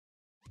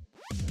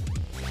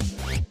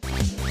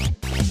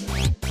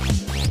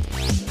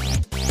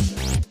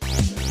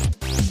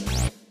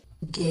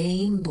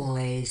Game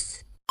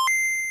Boys.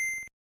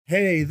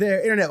 Hey there,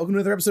 Internet. Welcome to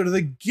another episode of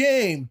the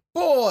Game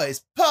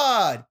Boys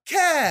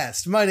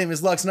Podcast. My name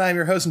is Lux, and I am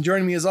your host, and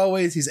joining me as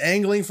always, he's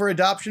angling for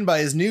adoption by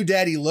his new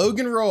daddy,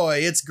 Logan Roy.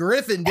 It's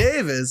Griffin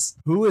Davis.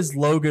 Who is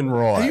Logan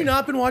Roy? Have you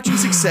not been watching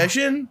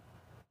Succession?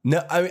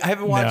 No, I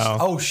haven't watched. No.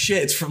 Oh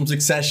shit, it's from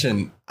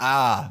Succession.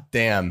 Ah,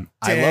 damn.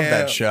 I love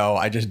that show.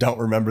 I just don't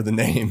remember the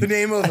name. The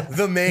name of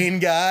the main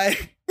guy.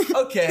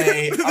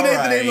 Okay, the all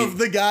right. name of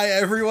the guy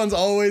everyone's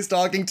always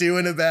talking to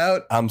and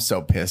about. I'm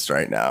so pissed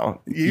right now.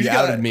 You You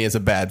got- outed me as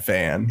a bad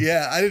fan.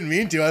 Yeah, I didn't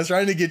mean to. I was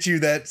trying to get you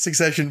that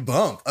Succession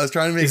bump. I was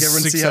trying to make Is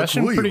everyone Succession see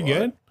how cool pretty you are.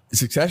 good?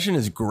 Succession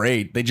is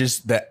great.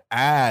 The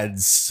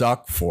ads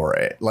suck for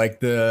it.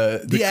 Like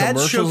the The ads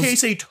commercials,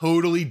 showcase a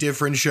totally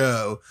different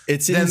show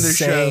It's than the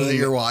show that insane.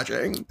 you're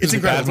watching. Is It's it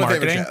incredible. It's bad my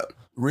favorite marketing? show.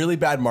 Really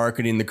bad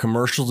marketing. The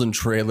commercials and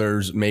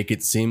trailers make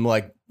it seem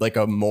like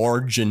a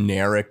more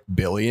generic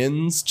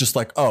Billions, just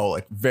like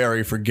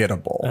very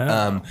forgettable.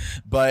 Oh.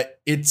 But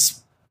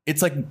it's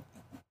like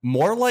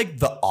more like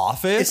The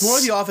Office. It's more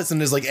The Office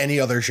than is like any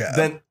other show.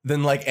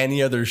 than like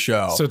any other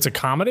show. So it's a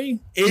comedy?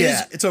 It is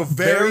yeah, it's a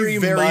very,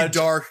 very much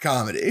dark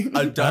comedy.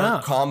 a dark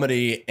Ah.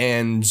 comedy,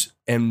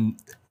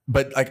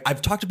 but like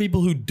I've talked to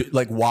people who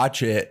like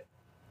watch it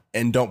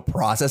and don't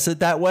process it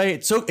that way.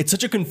 It's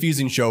such a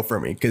confusing show for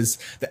me because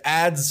the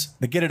ads,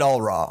 they get it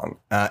all wrong.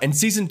 And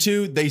season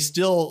 2, they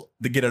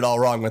get it all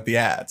wrong with the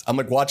ads. I'm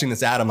like watching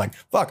this ad, I'm like,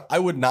 fuck, I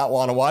would not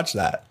want to watch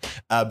that,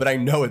 but I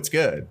know it's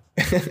good.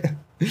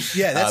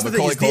 Yeah, that's the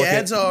thing. Is the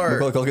ads are.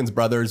 Macaulay Culkin's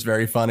brother is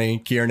very funny.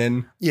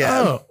 Kiernan.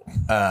 Yeah. Oh,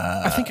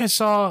 I think I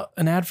saw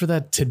an ad for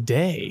that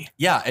today.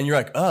 Yeah, and you're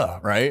like,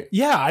 right?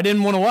 Yeah, I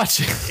didn't want to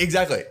watch it.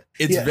 Exactly.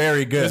 It's Yeah.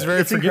 very good. It's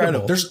very It's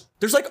forgettable. incredible.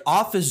 There's like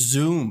office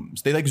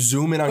zooms. They like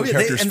zoom in on Oh, yeah,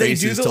 characters' and they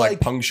do faces the, to like like-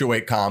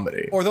 punctuate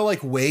comedy. Or they'll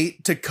like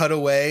wait to cut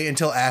away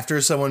until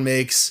after someone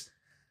makes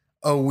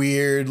a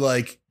weird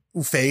like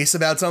face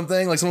about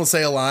something. Like someone will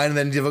say a line and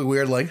then give a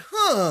weird like,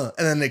 huh,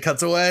 and then it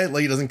cuts away.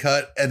 Like it doesn't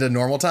cut at a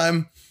normal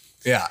time.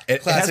 Yeah, it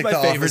has Classic my The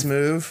favorite Office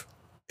move.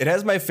 It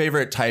has my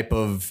favorite type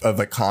of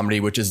a comedy,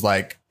 which is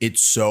like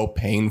it's so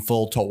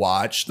painful to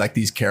watch. Like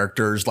these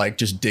characters like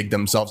just dig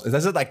themselves.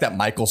 Is it like that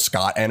Michael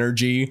Scott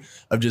energy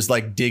of just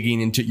like digging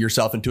into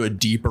yourself into a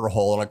deeper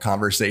hole in a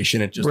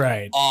conversation? It's just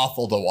Right.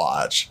 awful to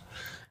watch.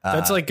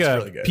 That's like it's a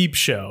really good. Peep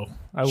Show.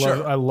 I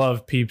Sure.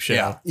 love Peep Show.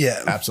 Yeah,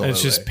 Yeah. absolutely.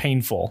 It's just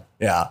painful.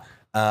 Yeah.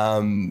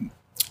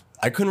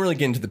 I couldn't really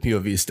get into the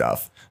POV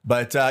stuff,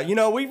 but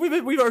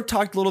we've already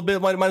talked a little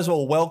bit. Might as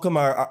well welcome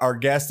our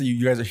guest that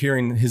you guys are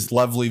hearing his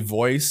lovely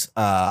voice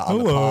on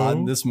the Hello.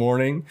 pod this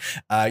morning.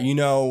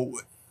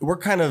 We're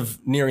kind of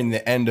nearing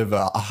the end of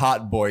a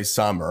hot boy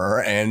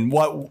summer, and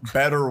what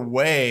better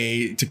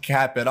way to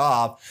cap it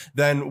off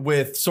than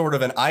with sort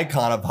of an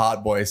icon of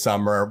hot boy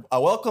summer?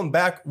 Welcome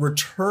back,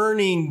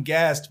 returning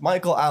guest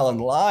Michael Allen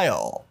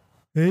Lyle.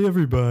 Hey,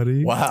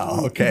 everybody.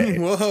 Wow. Okay.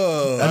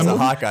 Whoa. That's a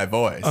Hawkeye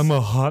voice. I'm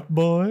a hot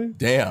boy.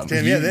 Damn.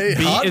 Damn, yeah,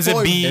 Hot Is it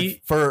Boy-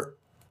 B? For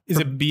Is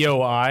it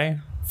BOI?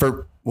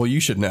 well,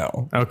 you should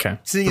know. Okay.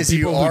 Seeing For as you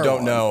people are who don't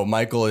one. know,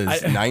 Michael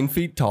is 9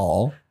 feet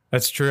tall.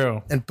 That's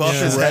true. And buff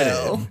Yeah. as Redheaded.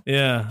 hell.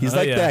 Yeah. He's Oh,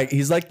 like yeah. that.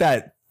 He's like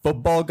that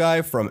football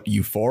guy from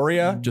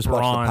Euphoria. Just watched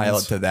Bronze. the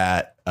pilot to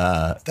that.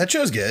 That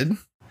show's good.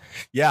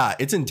 Yeah,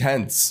 it's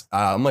intense.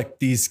 I'm like,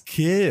 these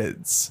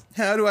kids.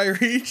 How do I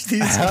reach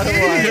these How do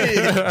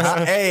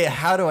kids?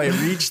 how do I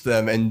reach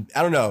them? And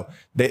I don't know.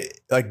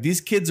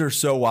 These kids are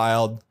so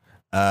wild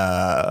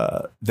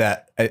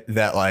that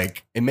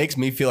like it makes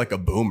me feel like a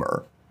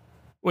boomer.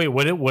 Wait,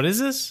 what is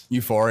this?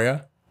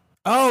 Euphoria.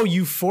 Oh,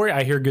 Euphoria.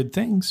 I hear good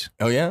things.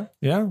 Oh yeah.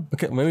 Yeah.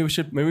 Okay. Maybe we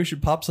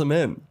should pop some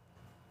in.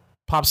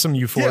 Pop some Yeah,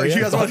 Euphoria.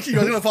 you guys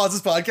gonna pause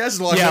this podcast?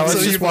 Just watch Yeah, an let's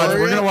episode of just watch. We're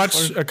Euphoria? gonna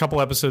watch a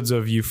couple episodes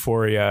of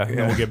Euphoria, and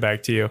then we'll get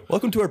back to you.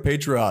 Welcome to our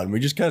Patreon.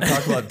 We just kind of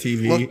talk about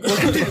TV.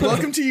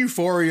 Welcome to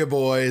Euphoria,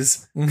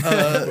 boys.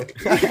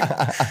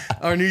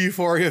 Our new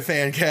Euphoria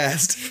fan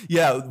cast.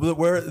 Yeah,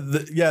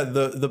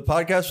 the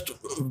podcast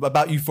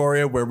about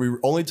Euphoria where we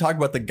only talk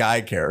about the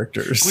guy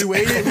characters. We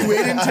waited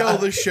until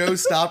the show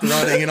stopped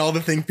running and all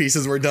the think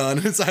pieces were done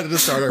and decided to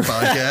start our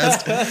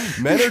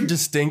podcast. Men are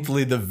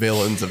distinctly the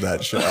villains of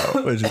that show,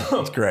 which is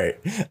it's great.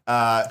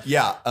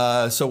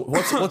 So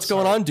what's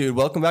going on, dude?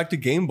 Welcome back to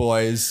Game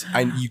Boys.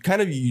 You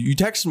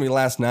texted me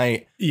last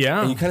night.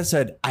 Yeah. And you kind of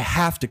said, I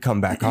have to come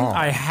back on.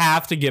 I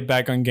have to get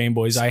back on Game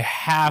Boys. I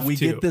have we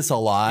to. get this a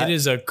lot. It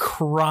is a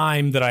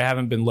crime that I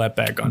haven't been let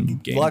back on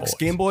Game Lux, Boys.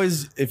 Game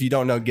Boys, if you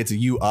don't know, gets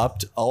you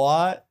upped a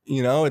lot.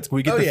 We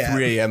get the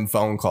 3 a.m.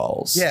 phone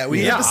calls. Yeah,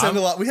 we Yeah, had to send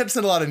a lot. We had to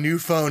send a lot of new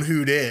phone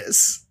who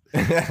dis.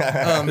 This is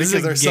Because a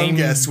there's some game-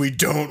 guests we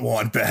don't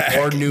want back.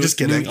 Or new, just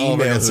kidding. new All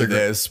my emails guests to are great.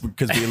 this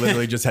because we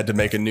literally just had to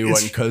make a new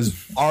one because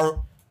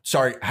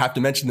I have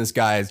to mention this,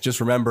 guys. Just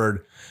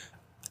remembered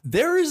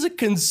there is a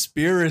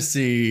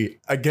conspiracy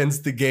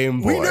against the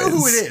Game Boys. We know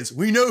who it is.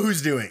 We know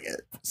who's doing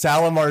it.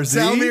 Salamar Z.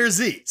 Salamir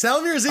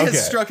Z Okay.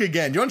 has struck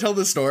again. Do you want to tell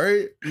this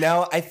story?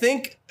 Now, I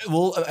think,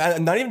 well,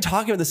 I'm not even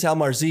talking about the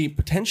Salamar Z.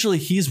 Potentially,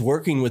 he's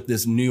working with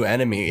this new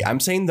enemy. I'm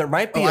saying there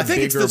might be I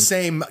think it's bigger... the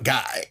same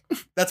guy.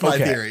 That's my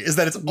Okay. theory, is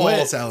that it's all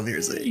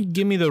Salamir Z.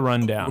 Give me the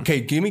rundown.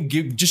 Okay,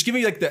 just give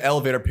me like the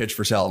elevator pitch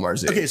for Salamar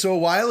Z. Okay, so a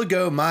while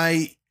ago,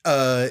 my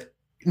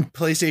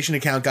PlayStation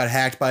account got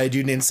hacked by a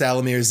dude named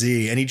Salamir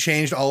Z, and he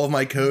changed all of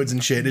my codes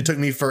and shit. It took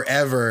me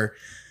forever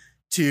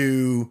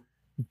to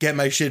get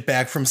my shit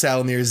back from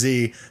Salamir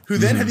Z, who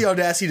then had the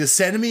audacity to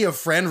send me a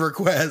friend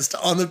request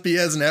on the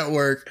PS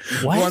Network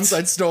What? once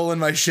I'd stolen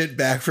my shit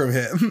back from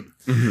him.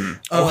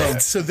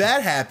 So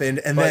that happened,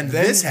 and But then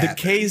this the happened.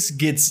 case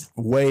gets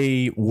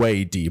way,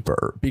 way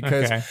deeper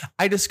because Okay.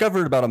 I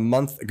discovered about a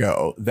month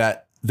ago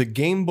that the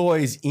Game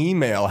Boy's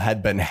email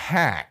had been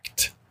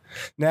hacked.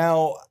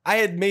 Now, I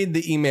had made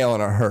the email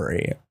in a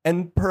hurry,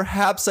 and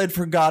perhaps I'd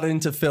forgotten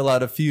to fill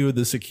out a few of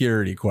the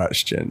security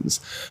questions.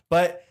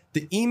 But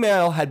the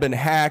email had been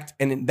hacked,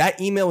 and that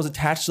email was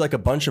attached to like a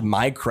bunch of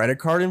my credit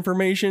card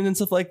information and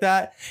stuff like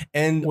that.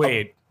 And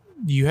Wait,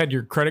 you had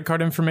your credit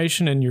card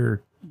information in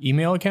your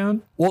email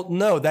account? well,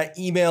 no, that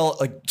email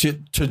like to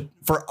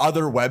for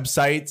other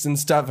websites and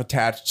stuff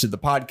attached to the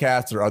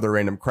podcast or other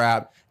random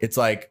crap. It's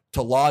like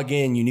to log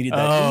in, you needed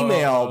that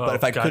email, but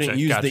if I couldn't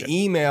use the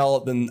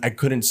email, then I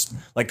couldn't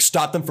like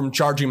stop them from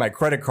charging my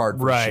credit card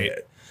for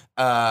shit.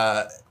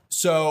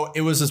 So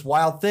it was this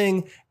wild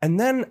thing, and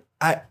then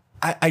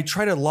I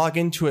tried to log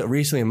into it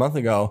recently a month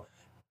ago,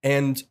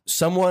 and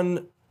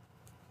someone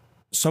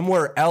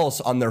somewhere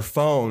else on their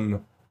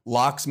phone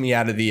locks me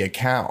out of the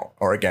account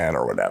or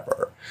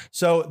whatever.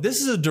 So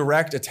this is a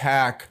direct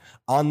attack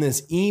on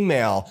this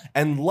email.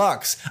 And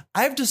Lux,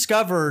 I've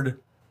discovered,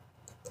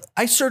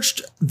 I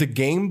searched the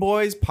Game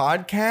Boys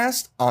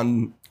podcast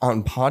on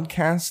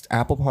podcast,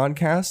 Apple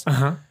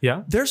Podcast.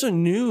 Yeah. There's a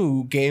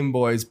new Game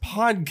Boys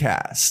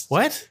podcast.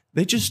 What?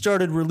 They just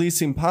started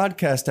releasing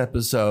podcast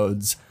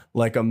episodes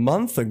like a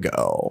month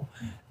ago.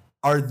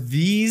 Are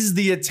these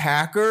the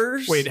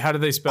attackers? Wait, how do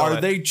they spell it?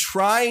 Are they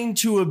trying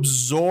to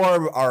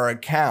absorb our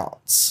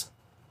accounts?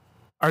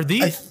 Are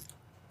these?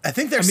 I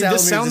think they're I mean,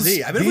 this Salamir sounds-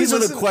 Z. I bet if These we are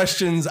the listen-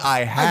 questions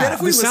I I bet have.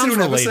 if we This listen to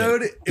sounds an related.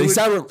 episode, it They would,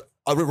 sound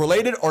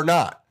related or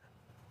not?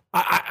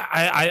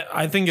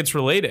 I think it's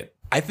related.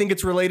 I think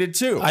it's related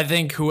too. I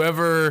think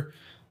whoever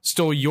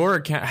stole your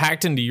account,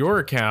 hacked into your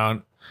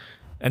account,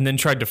 and then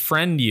tried to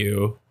friend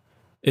you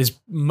is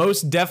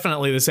most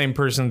definitely the same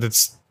person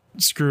that's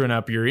screwing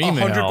up your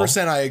email.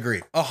 100% I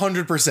agree.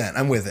 100%.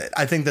 I'm with it.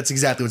 I think that's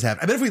exactly what's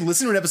happening. I bet if we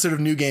listen to an episode of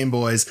New Game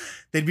Boys,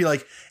 they'd be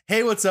like,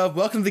 hey, what's up?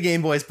 Welcome to the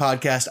Game Boys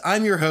podcast.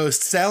 I'm your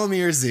host,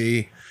 Salamir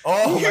Z.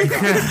 Oh my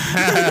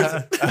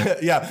god!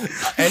 Yeah.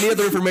 Any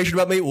other information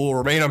about me will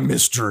remain a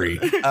mystery.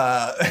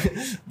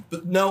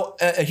 But no.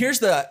 Here's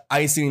the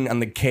icing on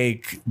the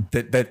cake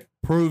that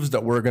proves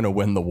that we're gonna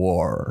win the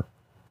war.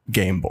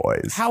 Game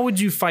Boys. How would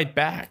you fight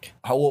back?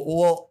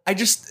 Well, I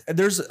just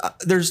there's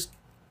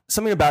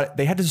something about it.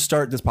 They had to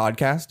start this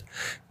podcast,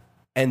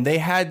 and they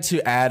had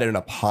to add an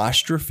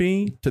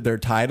apostrophe to their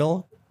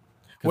title.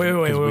 Wait.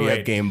 We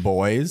have Game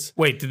Boys.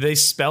 Wait, did they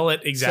spell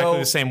it exactly So-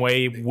 the same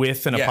way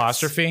with an Yes.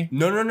 apostrophe?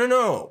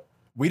 No.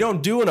 We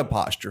don't do an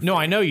apostrophe. No,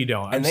 I know you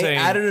don't. I'm And they saying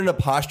added an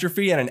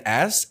apostrophe and an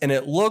S, and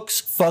it looks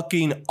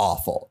fucking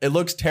awful. It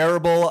looks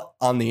terrible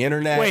on the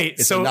internet. Wait,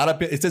 it's so-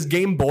 not it says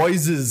Game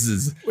Boys.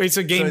 wait.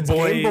 So Game it's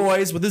Boy Game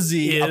Boys with a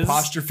Z is-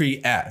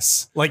 apostrophe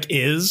S. like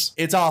is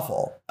It's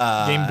awful.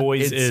 Game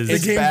Boys is-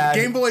 It's Game, bad.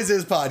 Game Boys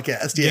is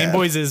podcast. Yeah. Game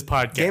Boys is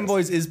podcast. Game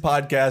Boys is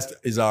podcast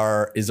is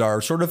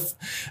our sort of,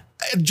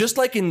 just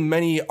like in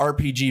many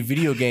RPG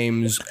video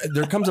games,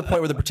 there comes a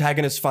point where the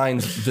protagonist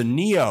finds the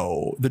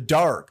Neo, the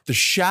dark, the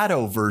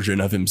shadow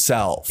version of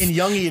himself. In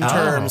Jungian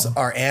terms,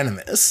 are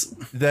animus.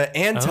 The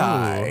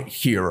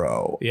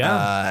anti-hero.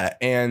 Yeah.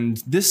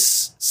 And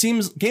this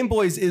seems, Game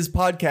Boys is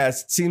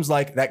podcast, seems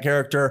like that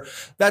character.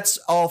 That's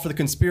all for the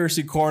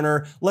Conspiracy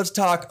Corner. Let's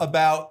talk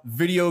about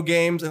video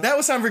games. That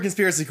was time for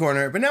Conspiracy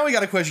Corner, but now we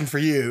got a question for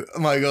you,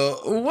 Michael.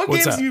 What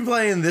What's games up? have you been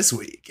playing this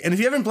week? And if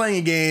you haven't been playing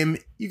a game,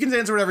 you can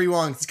answer whatever you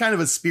want. It's kind of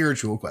a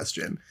spiritual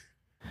question.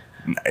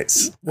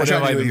 Nice. What I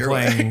have tried to I do it been your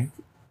way. playing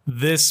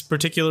this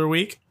particular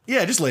week?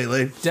 Yeah, just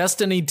lately.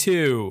 Destiny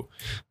 2.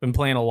 Been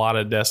playing a lot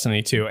of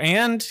Destiny 2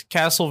 and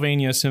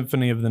Castlevania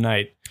Symphony of the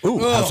Night. Ooh,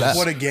 how's that?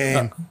 What a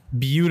game.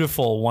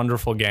 Beautiful,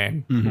 wonderful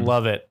game.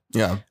 Love it.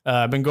 Yeah.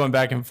 I've been going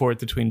back and forth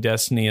between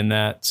Destiny and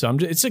that. So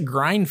it's a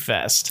grind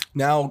fest.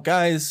 Now,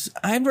 guys,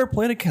 I've never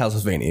played a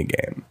Castlevania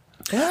game.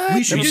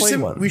 We should, Never do played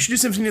one. we should do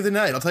Symphony of the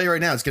Night. I'll tell you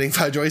right now, it's getting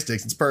 5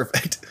 joysticks. It's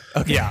perfect.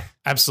 Yeah,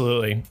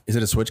 absolutely. Is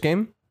it a Switch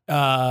game? No,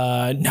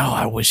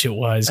 I wish it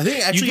was. I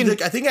think actually, You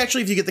can- I think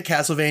actually, if you get the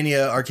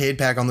Castlevania arcade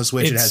pack on the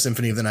Switch, it It's- has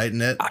Symphony of the Night in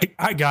it.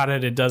 I got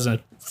it. It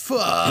doesn't. Fuck.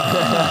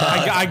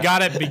 I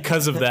got it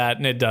because of that,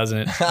 and it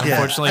doesn't,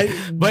 unfortunately.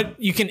 But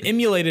you can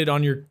emulate it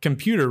on your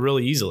computer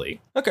really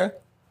easily. Okay.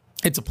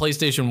 It's a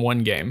PlayStation 1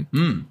 game.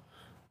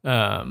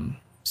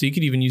 So you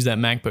could even use that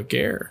MacBook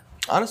Air.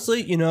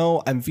 Honestly,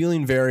 I'm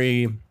feeling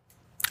very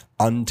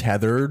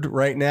untethered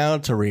right now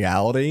to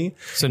reality.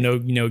 So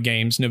no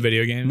games, no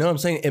video games. No, I'm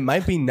saying it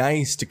might be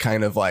nice to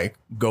kind of like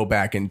go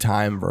back in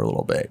time for a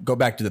little bit, go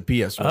back to the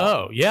PS1.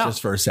 Oh, yeah.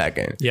 Just for a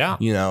second. Yeah.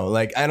 You know,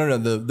 like, I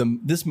don't know,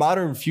 this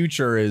modern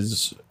future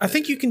is. I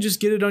think you can just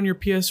get it on your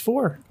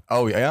PS4.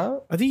 Oh, yeah.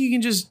 I think you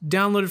can just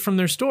download it from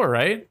their store,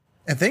 right?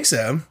 I think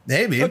so.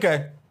 Maybe.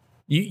 Okay.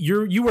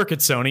 You work at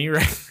Sony,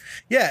 right?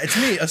 Yeah, it's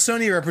me, a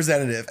Sony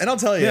representative. And I'll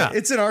tell you,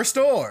 it's in our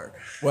store.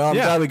 Well, I'm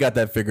glad we got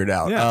that figured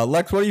out. Yeah.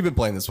 Lex, what have you been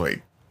playing this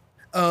week?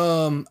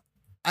 I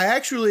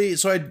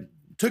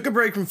took a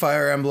break from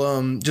Fire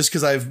Emblem just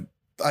because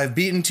I've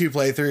beaten 2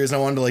 playthroughs and I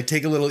wanted to like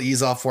take a little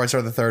ease off before I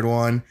start the third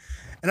one.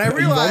 And I You've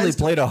only realized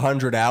played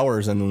 100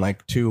 hours in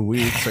like 2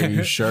 weeks. Are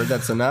you sure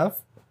that's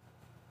enough?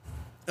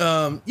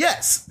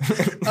 yes,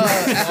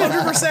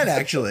 100%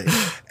 actually.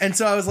 And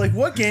so I was like,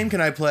 what game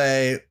can I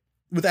play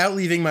without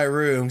leaving my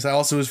room? Because I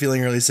also was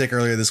feeling really sick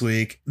earlier this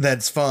week.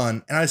 That's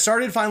fun. And I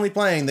started finally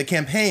playing the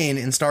campaign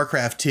in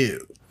StarCraft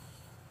 2.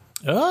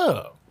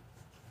 Oh.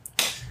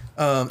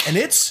 And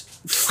it's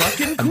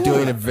fucking cool. I'm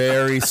doing a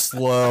very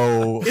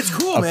slow. It's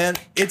cool, man.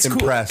 It's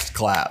impressed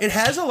clap. It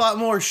has a lot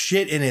more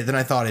shit in it than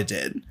I thought it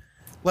did.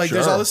 Like,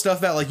 there's all this stuff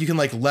about like you can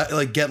like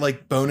get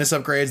like bonus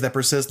upgrades that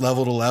persist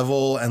level to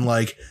level, and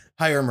like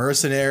hire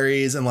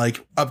mercenaries and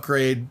like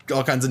upgrade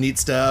all kinds of neat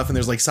stuff. And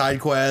there's like side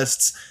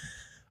quests.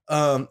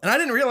 And I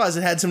didn't realize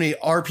it had so many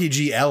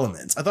RPG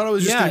elements. I thought it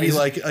was just gonna be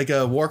like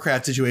a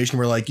Warcraft situation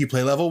where like you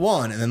play level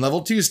 1 and then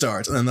level 2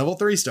 starts and then level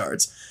 3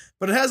 starts.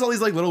 But it has all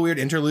these like little weird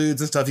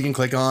interludes and stuff you can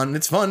click on. And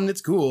it's fun. And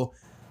it's cool.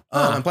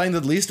 I'm playing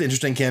the least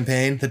interesting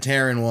campaign, the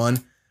Terran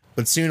one,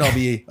 but soon I'll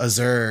be a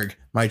Zerg,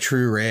 my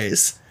true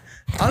race.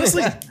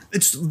 Honestly,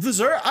 it's the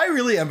Zerg. I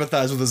really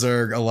empathize with the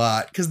Zerg a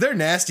lot because they're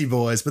nasty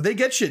boys, but they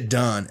get shit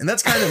done, and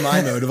that's kind of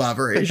my mode of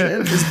operation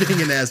is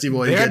being a nasty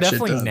boy. They're and get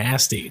definitely shit done.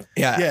 nasty.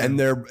 Yeah, and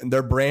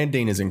their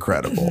branding is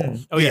incredible.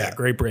 Oh yeah,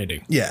 great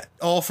branding. Yeah,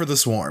 all for the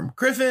Swarm.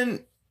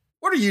 Griffin,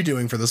 what are you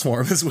doing for the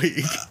Swarm this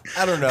week?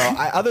 I don't know.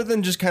 Other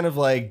than just kind of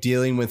like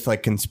dealing with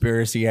like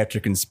conspiracy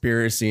after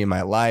conspiracy in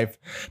my life,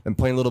 been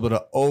playing a little bit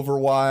of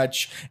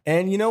Overwatch.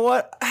 And you know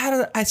what?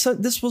 I saw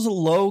this was a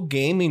low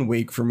gaming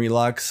week for me,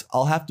 Lux.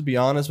 I'll have to be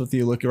honest with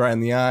you, look you right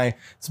in the eye.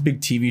 It's a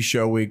big TV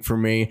show week for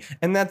me,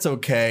 and that's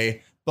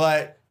okay.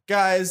 But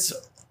guys,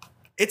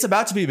 it's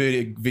about to be a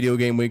big video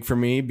game week for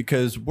me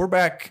because we're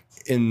back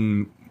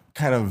in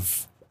kind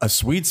of a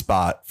sweet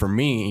spot for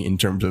me in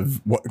terms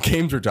of what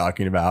games we're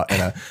talking about,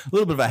 and a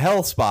little bit of a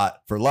hell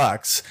spot for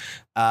Lux.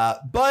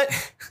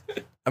 But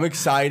I'm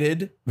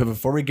excited. But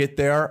before we get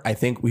there, I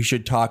think we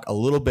should talk a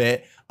little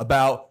bit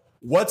about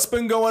what's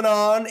been going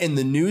on in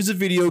the news of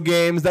video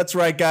games. That's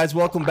right, guys.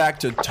 Welcome back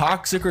to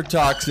Toxic or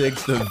Toxic,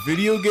 the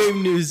video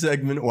game news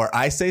segment where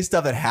I say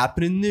stuff that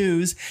happened in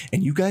news,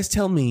 and you guys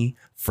tell me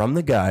from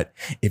the gut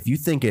if you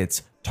think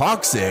it's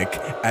toxic,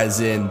 as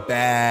in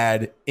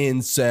bad,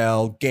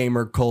 incel,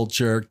 gamer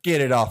culture,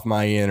 get it off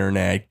my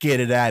internet,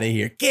 get it out of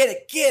here,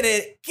 get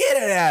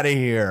it out of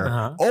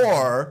here.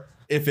 Or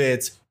if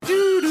it's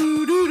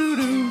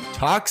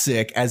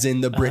toxic, as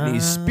in the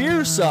Britney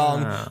Spears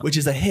song, which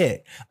is a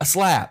hit, a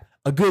slap,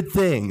 a good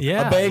thing,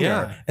 a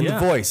banger, and the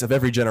voice of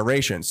every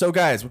generation. So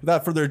guys,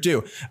 without further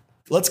ado,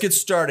 let's get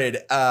started.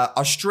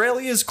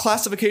 Australia's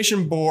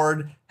classification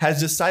board has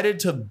decided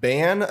to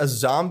ban a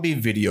zombie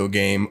video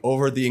game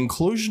over the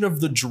inclusion of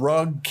the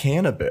drug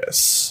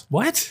cannabis.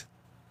 What?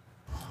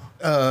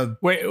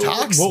 Wait,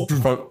 Toxic.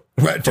 From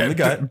the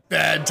gut.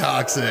 Bad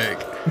toxic.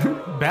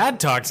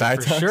 Bad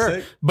toxic for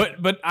sure.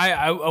 But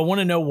I want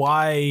to know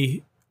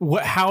why.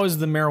 How is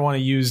the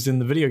marijuana used in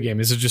the video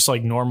game? Is it just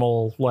like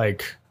normal,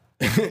 like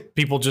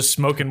people just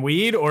smoking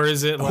weed, or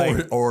is it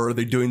like, or are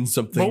they doing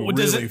something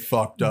really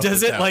fucked up?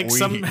 Does it like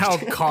somehow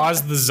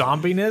cause the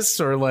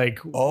zombiness, or like?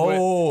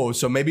 Oh,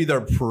 so maybe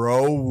they're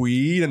pro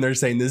weed and they're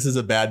saying this is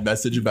a bad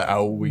message about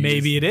how weed.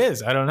 Maybe it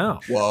is. I don't know.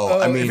 Whoa,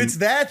 I mean, if it's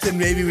that, then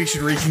maybe we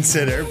should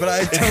reconsider. But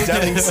I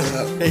don't think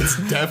so. It's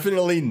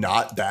definitely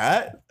not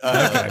that.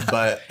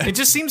 But it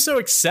just seems so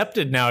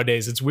accepted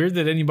nowadays. It's weird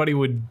that anybody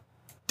would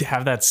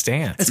have that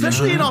stance,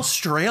 especially in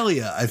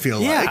Australia. I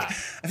feel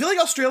like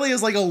Australia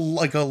is like a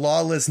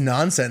lawless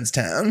nonsense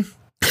town.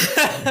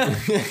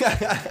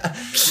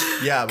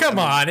 Yeah, come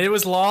on, it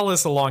was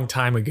lawless a long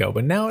time ago,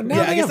 but now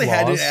I guess they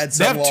had to add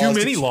some laws. They have too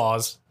many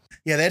laws.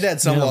 Yeah, they had to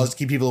add some laws to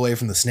keep people away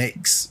from the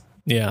snakes.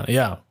 Yeah.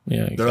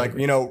 Exactly. They're like,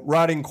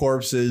 rotting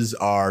corpses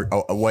are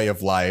a way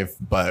of life,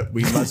 but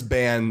we must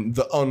ban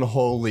the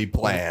unholy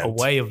plant. A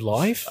way of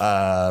life.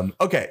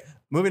 Okay.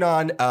 Moving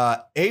on,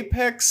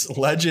 Apex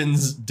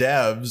Legends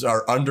devs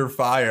are under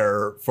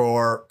fire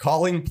for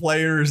calling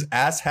players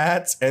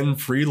asshats and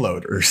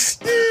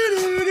freeloaders.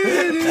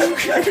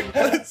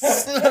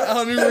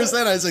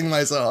 100% I sing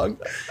my song.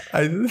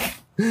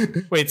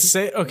 Wait,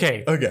 say,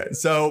 okay. Okay,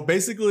 so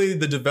basically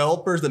the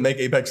developers that make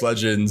Apex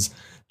Legends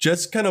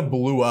just kind of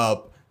blew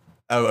up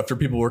after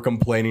people were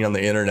complaining on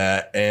the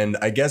internet, and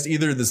I guess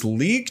either this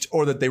leaked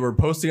or that they were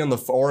posting on the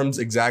forums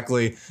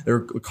exactly. They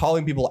were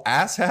calling people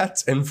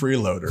asshats and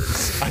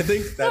freeloaders. I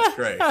think that's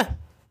great.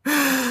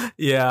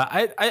 Yeah,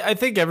 I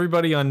think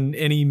everybody on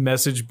any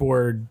message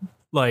board,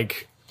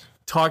 like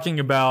talking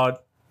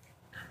about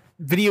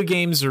video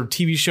games or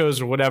TV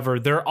shows or whatever,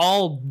 they're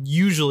all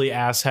usually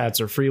asshats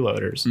or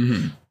freeloaders.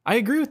 Mm-hmm. I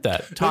agree with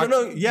that.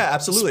 No, yeah,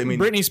 absolutely. I mean,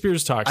 Britney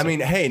Spears talks. I mean,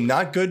 hey,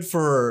 not good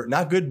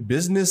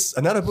business,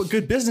 not a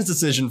good business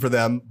decision for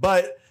them,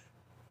 but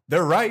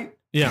they're right.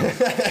 Yeah,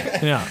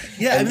 yeah,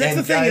 Yeah, and that's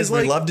the thing guys, is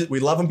like we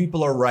love when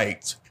people are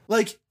right.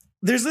 like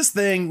there's this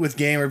thing with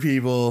gamer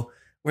people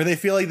where they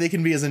feel like they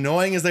can be as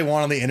annoying as they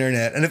want on the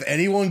internet, and if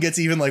anyone gets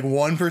even like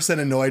 1%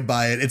 annoyed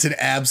by it, it's an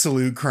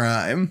absolute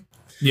crime.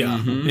 yeah,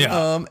 Mm-hmm.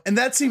 yeah. And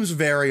that seems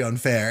very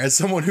unfair as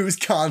someone who's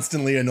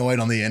constantly annoyed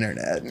on the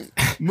internet.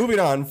 Moving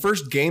on,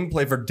 first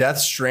gameplay for Death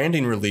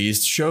Stranding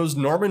released shows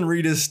Norman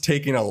Reedus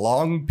taking a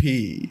long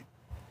pee.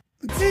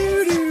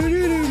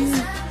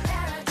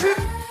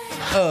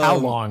 How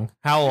long?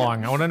 How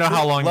long? I want to know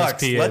how long Lux,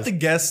 this pee let is. the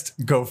guest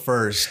go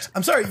first.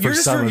 I'm sorry,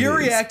 you're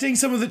reacting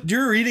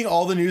you're reading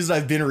all the news that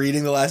I've been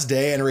reading the last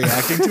day and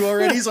reacting to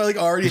already, so I like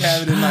already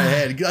have it in my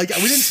head. Like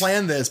we didn't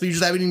plan this, but you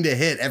just having to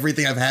hit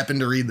everything I've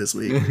happened to read this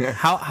week.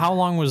 How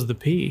long was the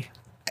pee?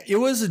 It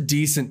was a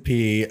decent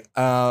pee,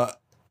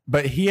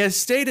 but he has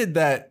stated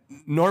that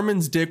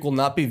Norman's dick will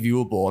not be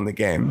viewable in the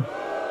game.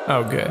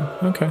 Oh, good.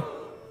 Okay.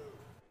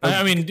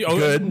 I mean,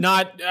 good?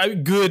 Not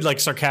good, like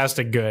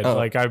sarcastic good. Oh.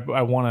 Like I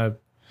want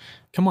to.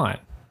 Come on.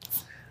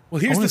 Well,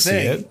 here's wanna the see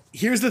thing. it.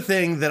 Here's the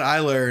thing that I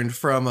learned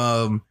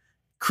from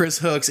Chris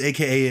Hooks,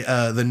 aka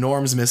the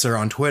Norms Misser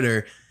on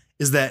Twitter,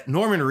 is that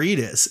Norman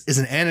Reedus is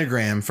an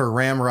anagram for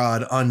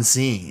Ramrod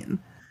Unseen.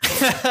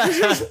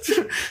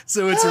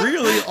 So it's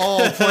really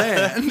all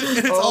planned.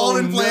 It's all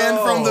been planned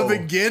from the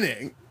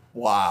beginning.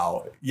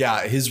 Wow.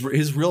 Yeah, his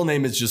real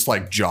name is just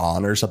like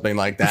John or something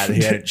like that.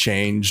 He had it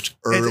changed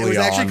early It was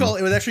actually on.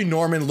 it was actually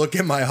Norman Look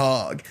at My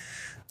Hog.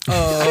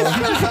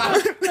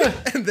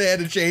 And they had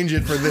to change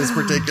it for this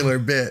particular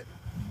bit.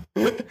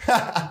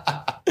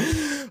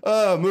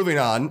 Moving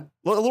on.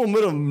 A little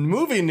bit of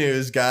movie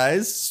news,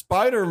 guys.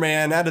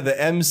 Spider-Man out of the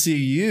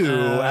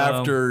MCU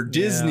after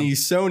Disney,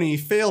 Sony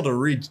failed to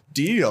reach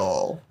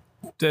deal.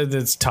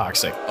 That's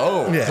toxic.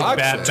 Oh, Yeah. toxic.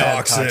 Bad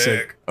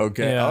toxic.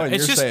 Okay. Yeah. Oh, and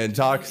It's you're just- saying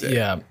toxic.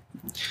 Yeah.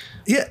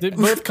 Yeah.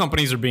 Both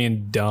companies are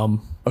being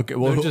dumb. Okay.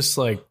 Well, They're just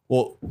like,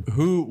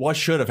 what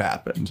should have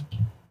happened?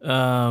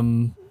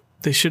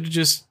 they should have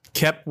just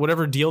kept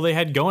whatever deal they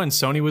had going.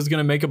 Sony was going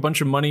to make a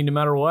bunch of money no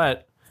matter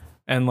what.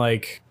 And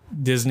like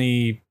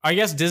Disney, I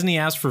guess Disney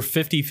asked for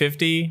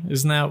 50-50.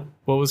 Isn't that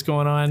what was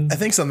going on? I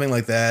think something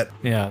like that.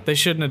 Yeah, they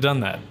shouldn't have done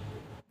that.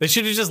 They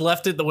should have just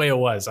left it the way it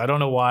was. I don't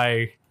know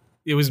why.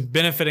 It was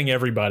benefiting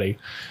everybody.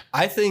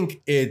 I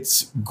think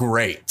it's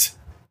great.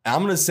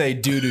 I'm gonna say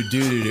do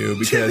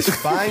because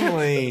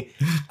finally,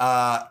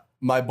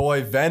 my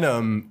boy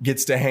Venom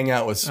gets to hang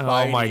out with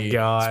Spidey. Oh my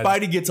God.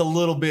 Spidey gets a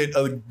little bit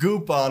of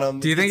goop on him.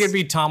 Do you think it'd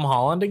be Tom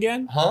Holland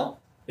again? Huh?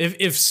 If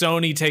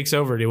Sony takes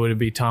over, would it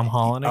be Tom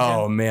Holland again?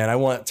 Oh man, I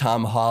want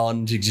Tom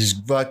Holland to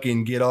just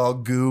fucking get all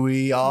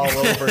gooey all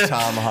over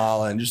Tom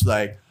Holland. Just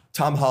like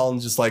Tom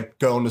Holland's just like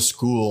going to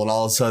school, and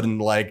all of a sudden,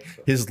 like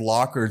his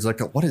locker is like,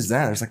 what is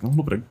that? There's like a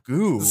little bit of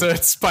goo. So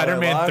it's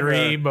Spider-Man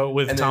 3, but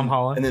with And Tom then,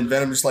 Holland. And then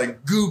Venom just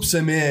like goops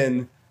him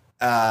in.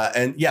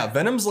 And yeah,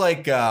 Venom's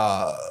like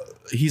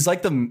he's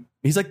like the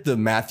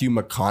Matthew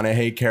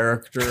McConaughey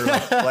character,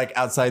 like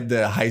outside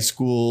the high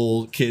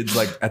school kids,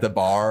 like at the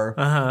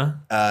bar.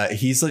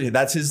 He's like,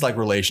 that's his like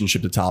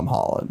relationship to Tom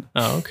Holland.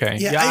 Oh, okay.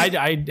 Yeah,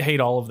 Yeah, I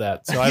hate all of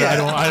that. So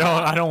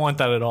I don't want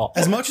that at all.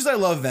 As much as I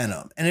love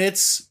Venom, and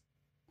it's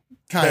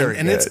Very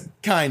it's good.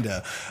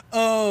 kinda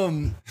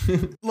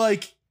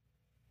like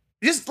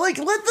just like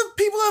let the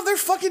people have their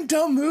fucking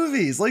dumb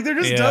movies. Like they're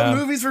just dumb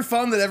movies for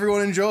fun that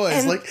everyone enjoys.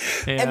 And- like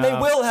And they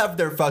will have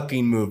their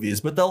fucking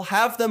movies, but they'll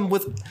have them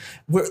with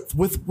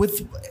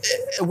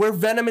where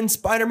Venom and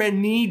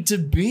Spider-Man need to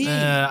be.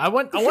 I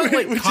want like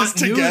Which is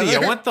continuity.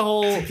 together. I want the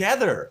whole.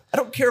 Together. I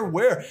don't care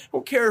where.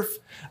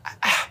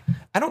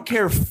 I don't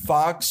care if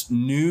Fox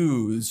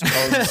News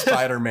owns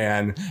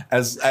Spider-Man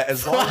as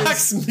long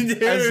Fox as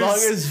News. as long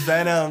as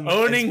Venom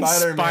Owning and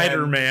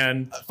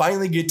Spider-Man.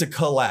 finally get to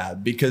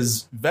collab,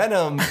 because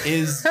Venom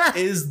is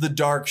the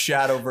dark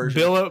shadow version.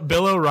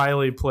 Bill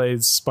O'Reilly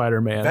plays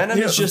Spider-Man. Venom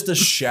is just a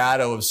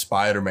shadow of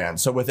Spider-Man.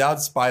 So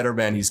without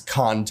Spider-Man, he's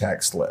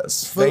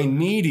contextless. But- They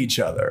need each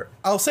other.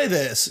 I'll say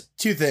this: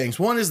 two things.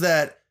 One is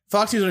that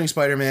Fox News owning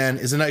Spider-Man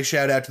is a nice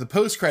shout out to the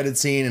post-credit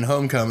scene in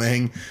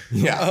Homecoming,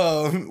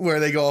 where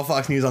they go all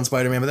Fox News on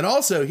Spider-Man. But then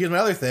also, here's my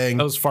other thing: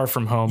 That was Far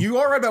From Home. you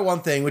are right about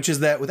one thing, which is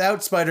that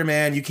without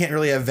Spider-Man, you can't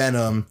really have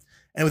Venom.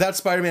 And without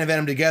Spider-Man and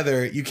Venom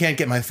together, you can't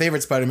get my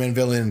favorite Spider-Man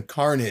villain,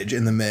 Carnage,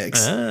 in the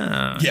mix.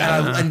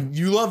 Yeah. And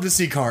you love to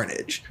see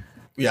Carnage.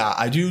 Yeah,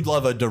 I do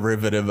love a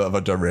derivative of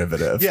a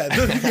derivative. Yeah,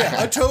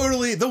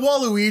 totally the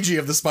Waluigi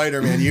of the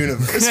Spider-Man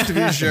universe, to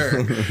be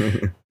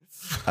sure.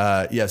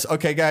 Yes.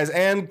 Okay, guys.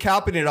 And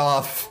capping it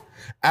off,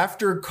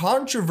 after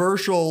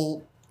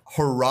controversial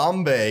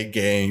Harambe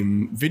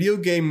game, video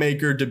game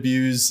maker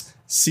debuts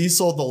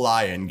Cecil the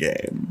Lion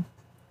game.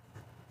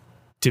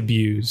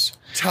 Debuts.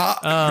 Top.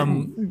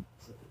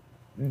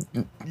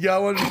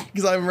 Y'all want,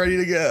 because I'm ready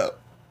to go.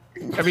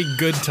 I mean,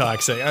 good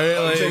toxic.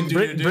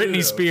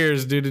 Britney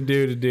Spears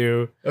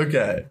do.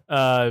 Okay.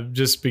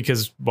 Just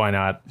because why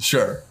not?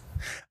 Sure.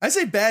 I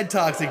say bad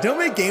toxic. Don't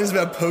make games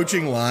about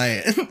poaching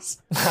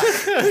lions.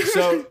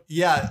 So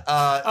yeah.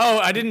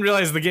 I didn't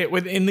realize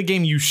in the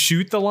game you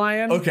shoot the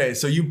lion. Okay,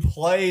 so you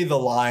play the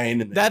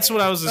lion. That's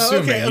what I was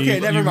assuming. Okay,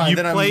 never mind. You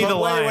Then play the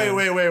lion.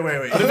 Wait.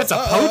 But if it's a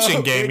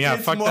poaching game,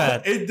 fuck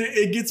that.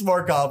 It gets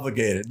more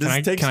complicated.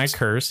 Can I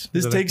curse?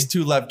 This takes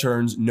 2 left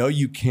turns. No,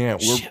 you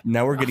can't.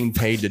 We're getting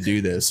paid to do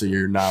this, so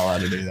you're not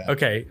allowed to do that.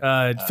 Okay,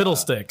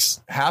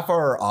 fiddlesticks. Half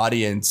our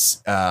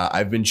audience,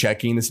 I've been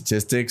checking the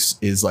statistics,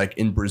 is like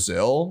in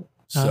Brazil.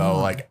 So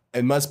like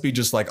it must be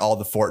just like all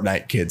the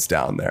Fortnite kids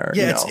down there.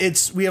 Yeah,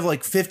 it's we have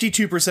like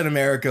 52%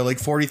 America, like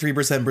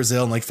 43%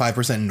 Brazil, and like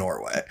 5%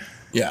 Norway.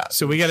 Yeah.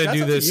 So we got to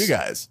do this. You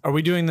guys, are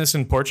we doing this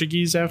in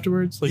Portuguese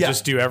afterwards? Like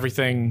just do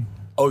everything.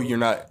 Oh, you're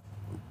not.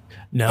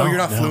 No, you're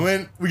not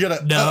fluent. We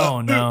gotta.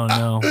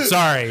 No.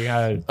 Sorry.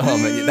 Man,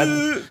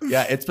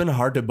 it's been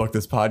hard to book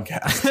this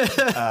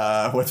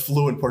podcast with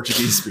fluent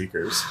Portuguese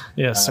speakers.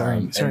 Yeah, sorry.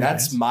 And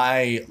that's guys.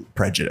 my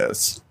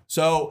prejudice.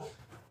 So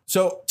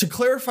to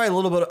clarify a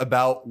little bit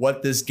about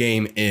what this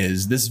game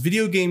is, this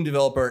video game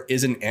developer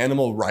is an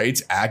animal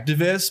rights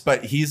activist,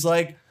 but he's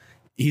like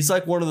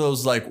one of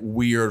those like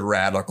weird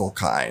radical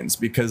kinds,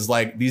 because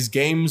like these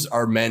games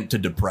are meant to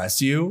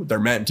depress you. They're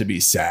meant to be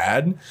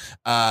sad.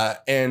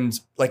 And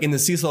like in the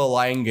Cecil the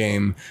Lion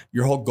game,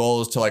 your whole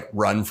goal is to like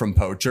run from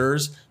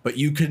poachers, but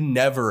you can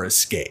never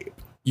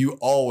escape. You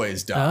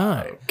always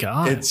die. Oh,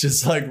 God. It's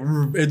just like,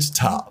 it's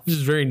tough. This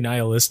is very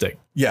nihilistic.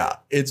 Yeah,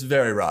 it's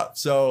very rough.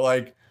 So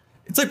like,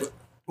 it's like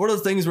one of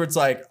those things where it's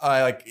like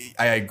I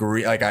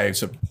agree, like I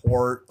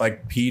support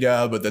like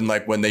PETA, but then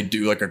like when they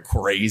do like a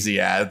crazy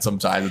ad,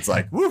 sometimes it's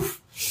like,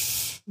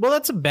 woof. Well,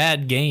 that's a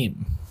bad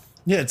game.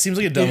 Yeah, it seems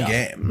like a dumb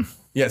game.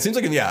 Yeah, it seems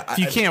like if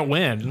you can't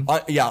win.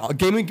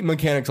 Gaming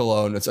mechanics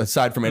alone, it's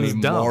aside from any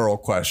moral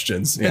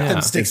questions.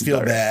 Yeah, sticks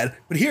feel bad.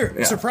 But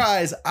here,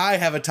 surprise, I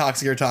have a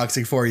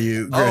toxic for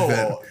you,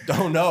 Griffin.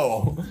 Oh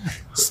no.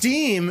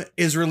 Steam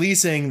is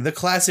releasing the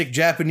classic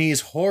Japanese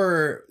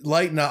horror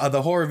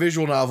the horror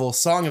visual novel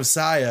Song of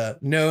Saya,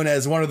 known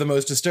as one of the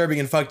most disturbing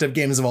and fucked up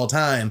games of all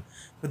time.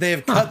 But they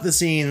have cut the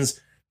scenes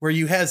where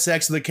you have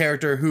sex with a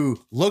character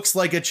who looks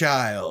like a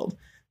child.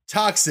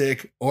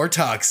 Toxic or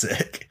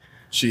toxic?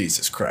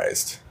 Jesus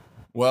Christ.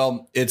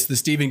 Well, it's the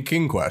Stephen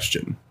King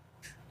question.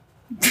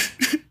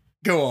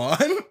 Go on.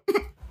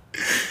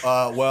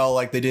 Well,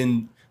 like they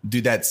didn't do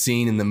that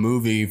scene in the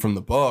movie from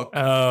the book.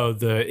 Oh,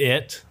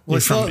 It? Well,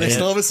 they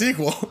still have a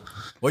sequel.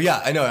 Well,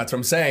 yeah, I know. That's what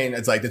I'm saying.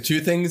 It's like the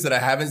 2 things that I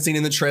haven't seen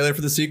in the trailer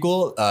for the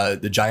sequel,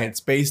 the giant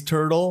space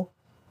turtle.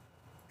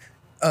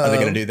 Are they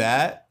going to do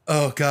that?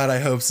 Oh, God, I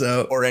hope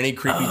so. Or any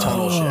creepy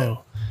tunnel shit.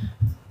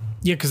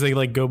 Yeah, because they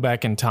like go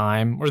back in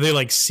time, or they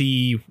like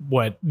see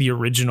what the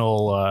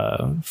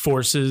original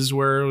forces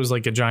were. It was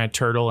like a giant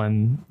turtle,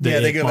 and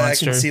they go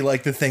monster. back and see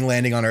like the thing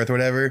landing on Earth or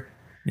whatever.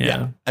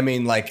 Yeah. I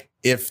mean, like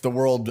if the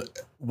world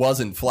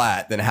wasn't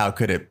flat, then how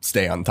could it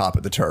stay on top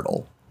of the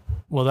turtle?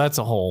 Well, that's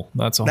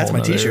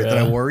my T-shirt that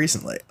I wore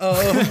recently.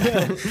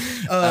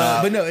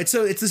 But no, it's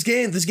this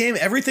game. This game,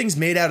 everything's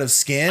made out of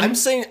skin. I'm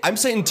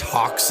saying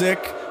toxic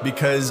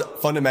because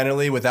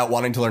fundamentally, without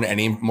wanting to learn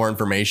any more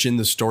information,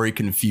 the story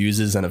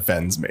confuses and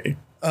offends me.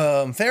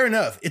 Fair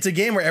enough. It's a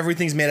game where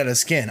everything's made out of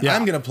skin. Yeah.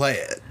 I'm gonna play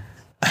it.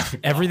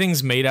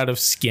 Everything's made out of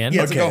skin.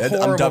 Yeah, it's like a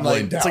horrible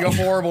It's like a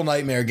horrible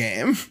nightmare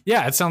game.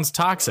 Yeah, it sounds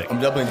toxic.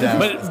 I'm doubling down.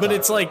 But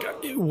it's like,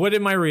 what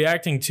am I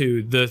reacting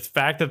to? The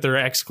fact that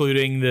they're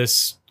excluding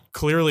this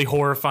clearly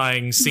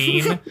horrifying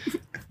scene,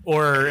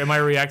 or am I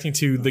reacting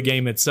to the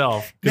game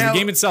itself? Because the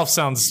game itself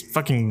sounds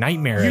fucking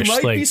nightmarish.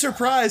 You might be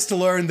surprised to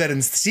learn that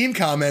in Steam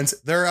comments,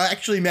 they're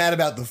actually mad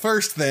about the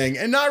first thing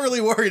and not really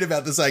worried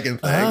about the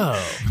second thing.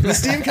 Oh. The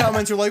Steam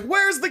comments are like,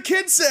 "Where's the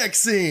kid sex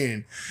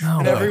scene?"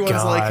 And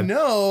everyone's like,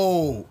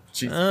 "No."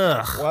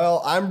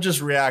 Well, I'm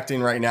just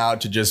reacting right now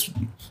to just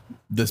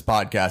this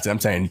podcast, and I'm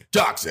saying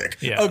toxic.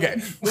 Yeah.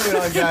 Okay, moving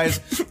on, guys.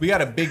 We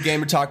got a big game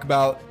to talk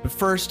about, but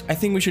first, I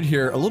think we should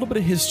hear a little bit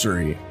of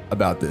history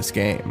about this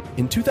game.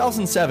 In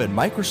 2007,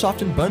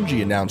 Microsoft and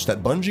Bungie announced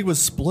that Bungie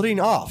was splitting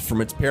off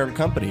from its parent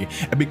company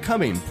and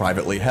becoming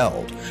privately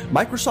held.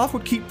 Microsoft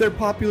would keep their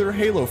popular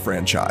Halo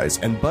franchise,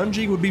 and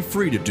Bungie would be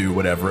free to do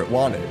whatever it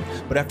wanted.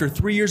 But after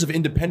 3 years of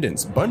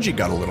independence, Bungie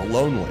got a little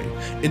lonely.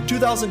 In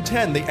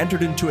 2010, they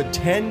entered into a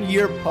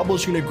 10-year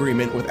publishing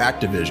agreement with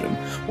Activision,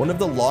 one of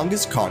the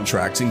longest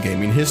contracts in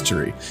gaming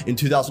history. In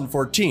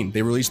 2014,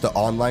 they released the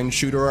online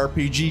shooter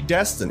RPG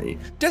Destiny.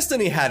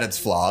 Destiny had its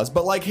flaws,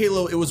 but like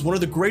Halo, it was one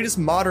of the greatest greatest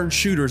modern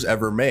shooters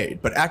ever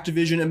made, but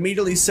Activision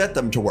immediately set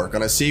them to work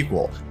on a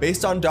sequel.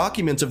 Based on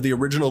documents of the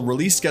original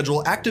release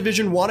schedule,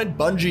 Activision wanted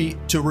Bungie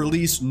to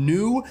release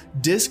new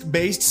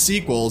disc-based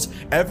sequels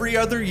every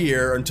other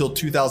year until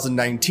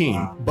 2019.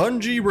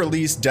 Bungie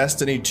released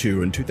Destiny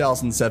 2 in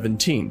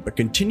 2017, but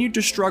continued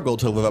to struggle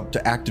to live up to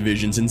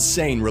Activision's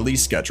insane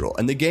release schedule,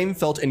 and the game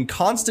felt in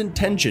constant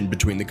tension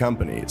between the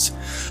companies.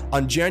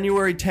 On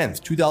January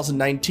 10th,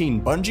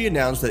 2019, Bungie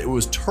announced that it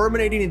was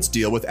terminating its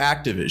deal with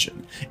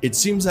Activision. It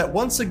seems that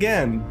once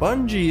again,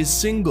 Bungie is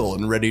single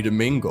and ready to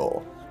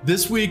mingle.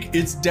 This week,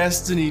 it's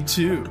Destiny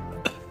 2.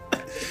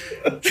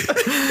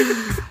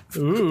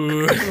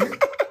 Ooh.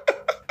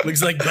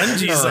 Looks like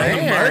Bungie's on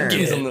the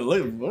market. On the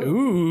loop.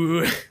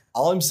 Ooh.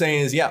 All I'm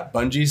saying is, yeah,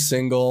 Bungie's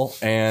single,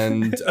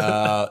 and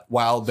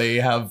while they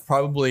have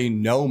probably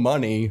no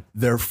money,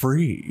 they're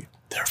free.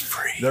 They're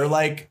free. They're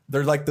like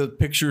the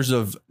pictures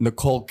of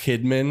Nicole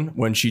Kidman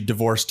when she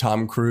divorced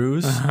Tom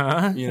Cruise.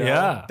 You know,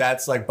 Yeah.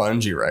 that's like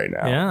Bungie right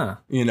now. Yeah.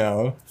 You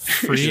know,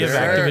 Free of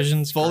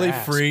Activision's fully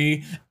grasp.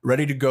 free,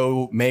 ready to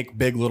go make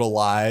Big Little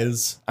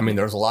Lies. I mean,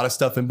 there's a lot of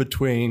stuff in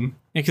between.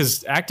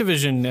 Because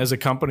Activision as a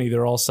company,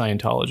 they're all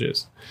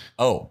Scientologists.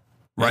 Oh,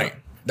 right.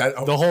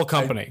 That, The whole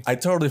company. I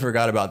totally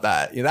forgot about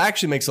that. Yeah, that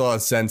actually makes a lot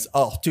of sense.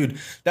 Oh, dude,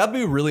 that'd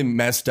be really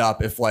messed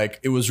up if like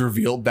it was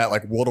revealed that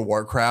like World of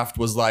Warcraft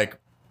was like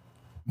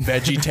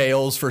Veggie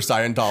Tales for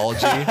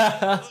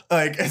Scientology.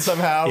 Like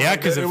somehow. Yeah,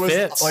 like, 'cause it was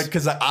fits. like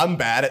because I'm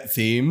bad at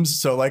themes.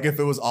 So like if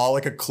it was all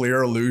like a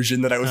clear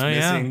illusion that I was Oh,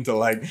 yeah. missing to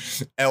like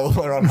L.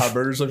 Ron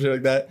Hubbard or something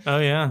like that. Oh,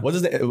 yeah. What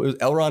is it? It was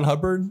L. Ron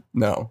Hubbard?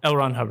 No. L.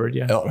 Ron Hubbard,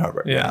 yeah. L. Ron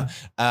Hubbard. Yeah.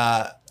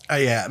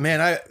 Yeah,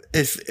 man.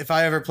 If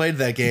I ever played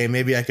that game,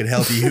 maybe I could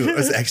help you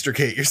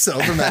extricate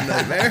yourself from that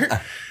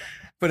nightmare.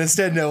 But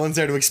instead, no one's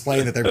there to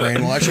explain that they're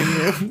brainwashing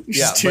you. It's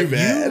Yeah, too but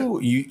bad.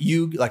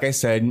 You like I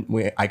said,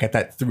 I got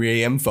that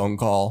 3 a.m. phone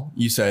call.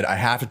 You said I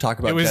have to talk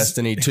about It was-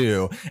 Destiny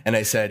 2, and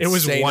I said It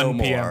was say 1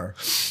 no p.m. more.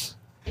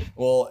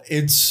 Well,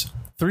 it's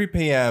 3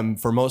 p.m.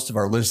 for most of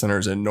our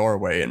listeners in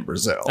Norway and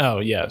Brazil. Oh,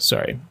 yeah.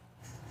 Sorry.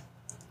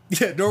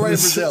 Yeah, Norway and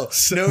Brazil,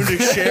 known to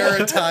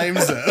share a time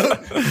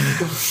zone.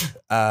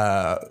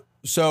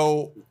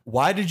 So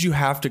why did you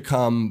have to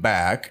come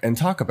back and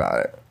talk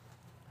about it?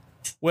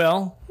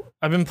 Well,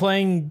 I've been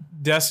playing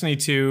Destiny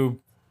 2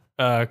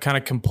 kind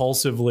of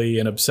compulsively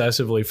and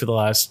obsessively for the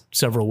last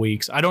several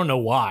weeks. I don't know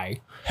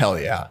why. Hell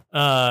yeah.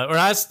 Or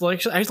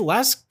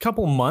last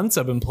couple months,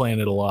 I've been playing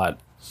it a lot.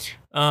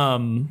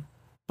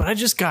 But I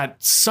just got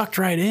sucked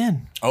right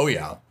in. Oh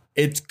yeah.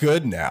 It's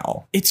good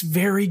now. It's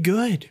very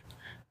good.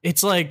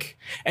 It's like,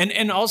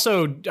 and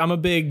also I'm a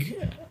big,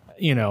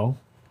 you know,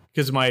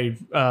 because my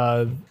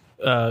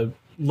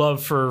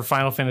love for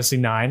Final Fantasy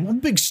IX. I'm a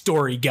big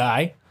story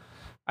guy.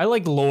 I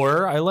like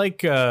lore. I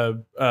like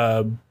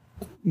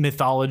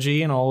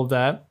mythology and all of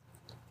that.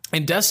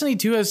 And Destiny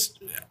 2 has,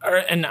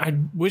 and I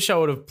wish I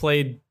would have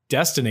played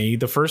Destiny,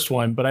 the first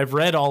one, but I've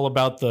read all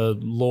about the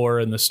lore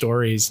and the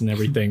stories and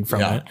everything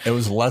from it. It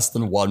was less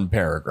than one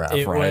paragraph,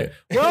 right?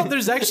 Well,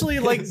 there's actually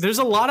there's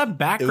a lot of It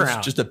background.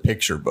 was just a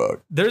picture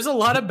book. There's a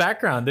lot of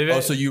background. Oh,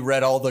 so you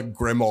read all the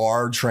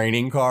Grimoire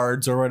training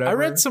cards or whatever? I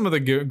read some of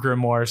the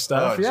Grimoire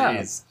stuff. Oh, yeah.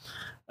 jeez.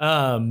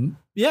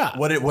 Yeah.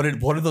 What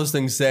did those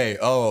things say?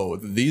 Oh,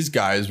 these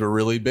guys were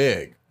really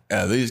big.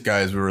 These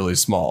guys were really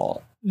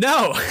small.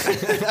 No,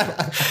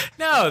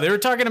 no, they were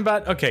talking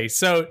about, okay.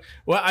 So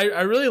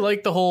I really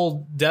like the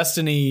whole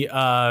Destiny.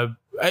 I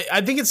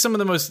think it's some of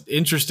the most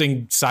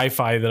interesting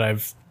sci-fi that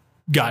I've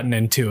gotten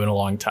into in a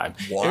long time.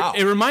 Wow.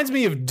 It reminds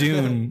me of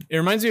Dune. It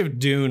reminds me of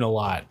Dune a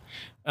lot.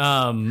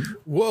 Whoa.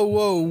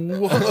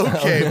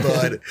 Okay,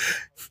 bud.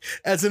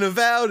 As an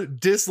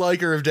avowed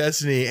disliker of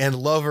Destiny and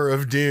lover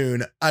of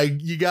Dune,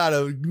 you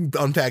gotta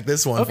unpack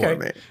this one for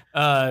me.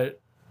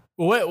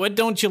 What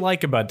don't you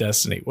like about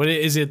Destiny? What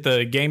is it?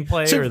 The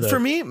gameplay So or the? for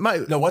me,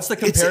 What's the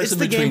comparison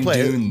the between gameplay.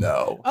 Dune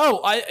though?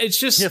 It's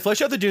just yeah,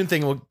 flesh out the Dune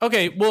thing.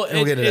 okay. Well,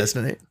 We'll get to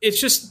Destiny. It's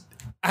just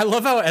I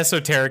love how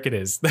esoteric it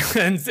is,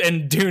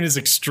 and Dune is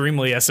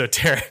extremely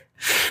esoteric.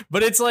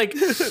 But it's like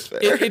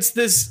it's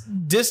this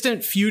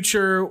distant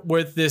future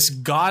with this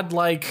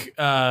godlike,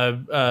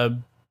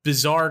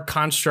 bizarre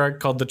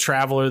construct called the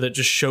Traveler that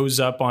just shows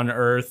up on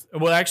Earth.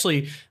 Well,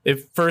 actually, they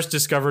first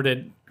discovered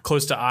it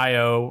close to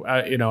Io,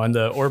 in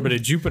the orbit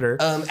of Jupiter.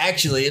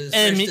 Actually, it was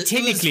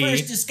technically,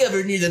 first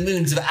discovered near the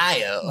moons of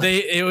Io.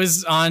 It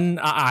was on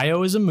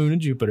Io is a moon of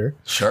Jupiter.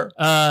 Sure.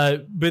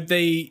 But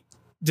they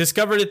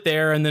discovered it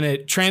there, and then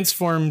it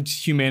transformed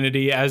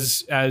humanity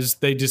as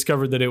they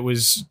discovered that it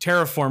was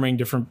terraforming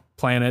different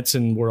planets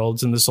and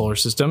worlds in the solar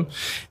system,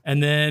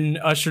 and then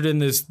ushered in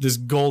this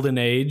golden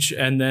age.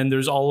 And then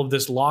there's all of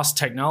this lost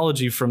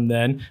technology from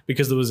then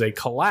because there was a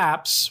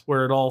collapse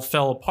where it all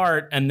fell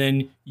apart. And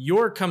then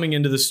you're coming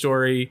into the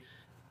story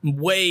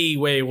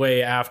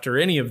way after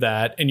any of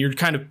that, and you're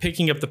kind of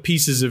picking up the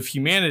pieces of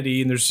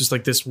humanity, and there's just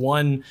like this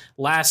one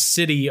last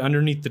city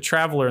underneath the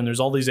Traveler, and there's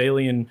all these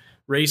alien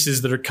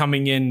races that are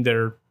coming in that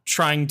are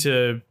trying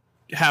to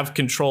have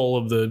control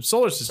of the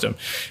solar system.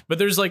 But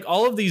there's like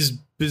all of these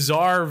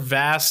bizarre,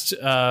 vast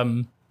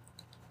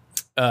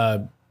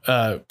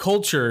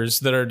cultures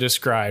that are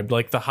described,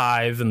 like the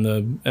Hive and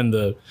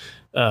the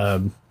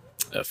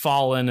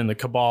Fallen and the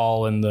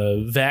Cabal and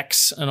the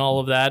Vex and all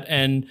of that.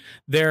 And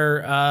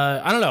they're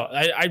I don't know.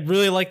 I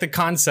really like the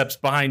concepts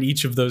behind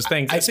each of those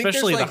things,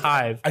 especially the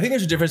Hive. I think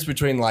there's a difference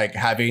between like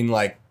having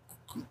like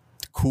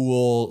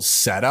cool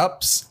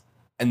setups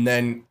and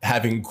then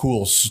having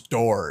cool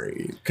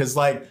story, because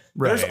like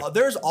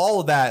there's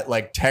all of that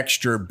like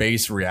texture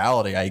based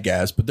reality, I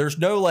guess, but there's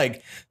no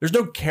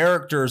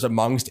characters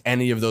amongst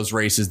any of those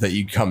races that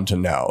you come to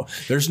know.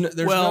 There's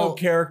no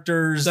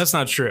characters. That's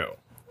not true.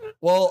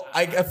 Well,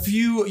 a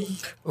few.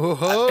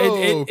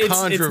 Controversy.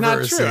 It's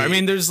not true. I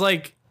mean, there's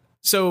like,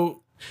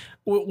 so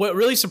what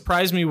really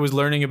surprised me was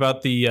learning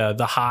about the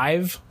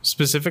Hive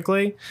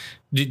specifically.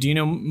 Do you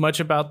know much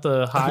about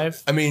the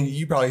Hive? I mean,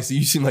 you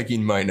seem like you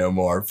might know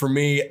more. For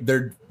me,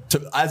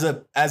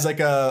 I've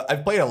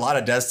played a lot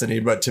of Destiny,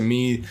 but to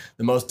me,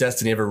 the most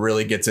Destiny ever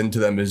really gets into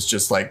them is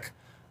just like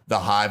the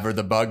Hive or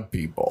the bug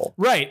people.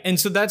 Right. And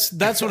so that's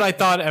what I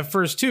thought at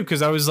first too,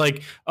 because I was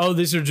like, oh,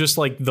 these are just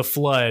like the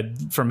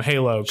Flood from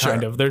Halo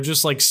kind of. They're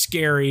just like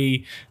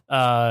scary,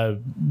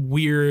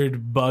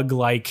 weird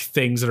bug-like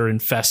things that are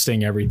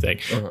infesting everything.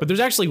 But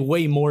there's actually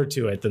way more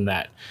to it than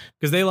that,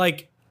 because they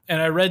like,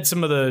 and I read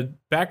some of the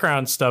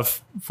background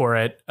stuff for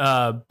it,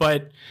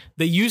 but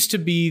they used to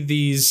be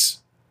these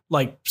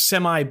like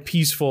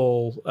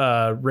semi-peaceful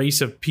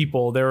race of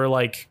people. They were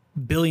like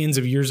billions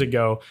of years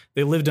ago.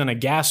 They lived on a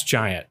gas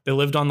giant. They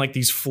lived on like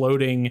these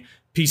floating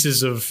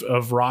pieces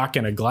of rock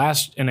in a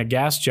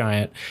gas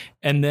giant.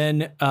 And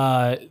then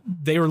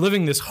they were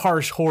living this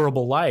harsh,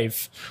 horrible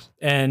life,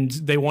 and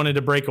they wanted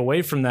to break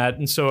away from that.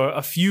 And so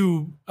a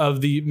few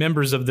of the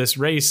members of this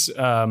race,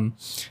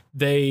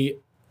 they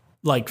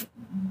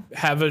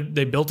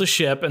built a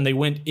ship and they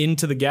went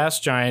into the gas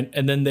giant,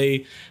 and then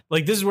they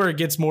like, this is where it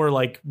gets more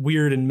like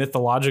weird and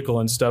mythological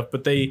and stuff,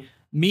 but they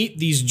meet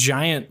these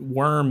giant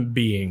worm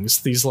beings,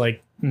 these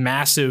like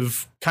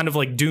massive kind of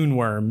like dune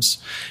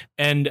worms,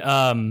 and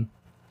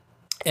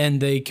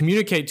they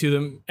communicate to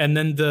them, and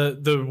then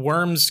the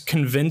worms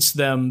convince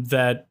them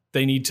that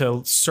they need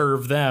to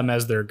serve them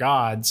as their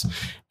gods,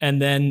 and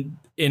then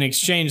in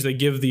exchange they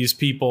give these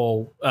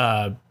people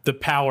the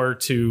power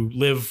to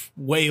live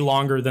way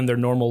longer than their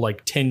normal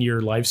like 10-year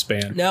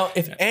lifespan. Now,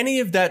 if any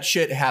of that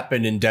shit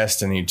happened in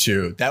Destiny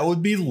 2, that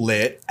would be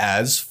lit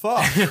as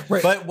fuck.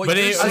 Right. But what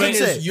you're saying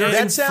is you're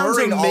that sounds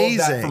inferring all of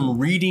that amazing from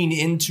reading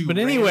into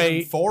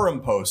random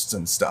forum posts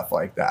and stuff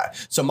like that.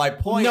 So my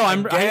point is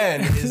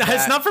that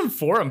it's not from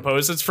forum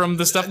posts, it's from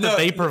the stuff that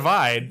they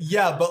provide.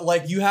 Yeah, but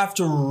like you have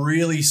to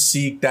really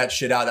seek that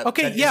shit out.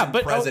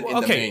 That present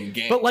in the main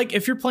game. But like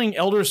if you're playing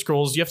Elder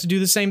Scrolls, you have to do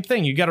the same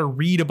thing. You got to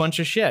read a bunch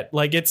of shit.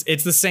 Like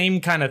it's the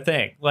same kind of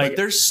thing. Like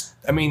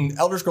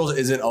Elder Scrolls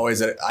isn't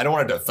always I don't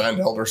want to defend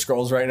Elder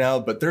Scrolls right now,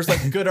 but there's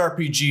like good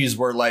RPGs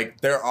where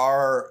like there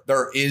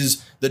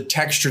is the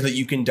texture that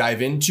you can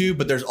dive into,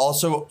 but there's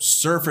also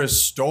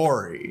surface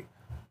story.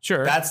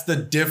 Sure. That's the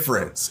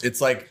difference.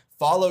 It's like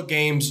Fallout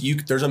games,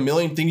 there's a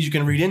million things you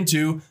can read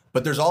into,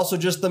 but there's also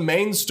just the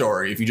main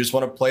story if you just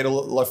want to play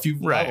a few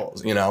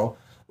levels, you know?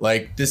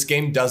 Like this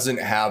game doesn't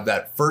have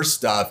that first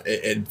stuff.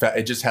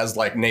 It just has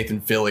like Nathan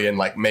Fillion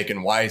like making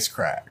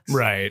wisecracks.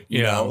 Right.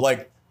 You know,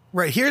 like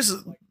right.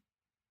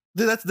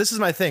 This is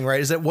my thing, right?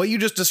 Is that what you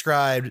just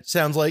described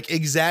sounds like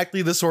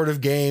exactly the sort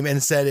of game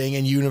and setting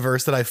and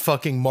universe that I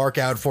fucking mark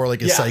out for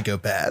like a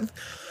psychopath.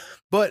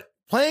 But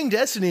playing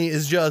Destiny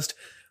is just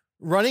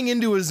running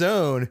into a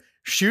zone,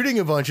 shooting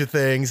a bunch of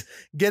things,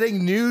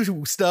 getting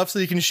new stuff so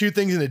you can shoot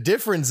things in a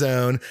different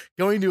zone,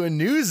 going to a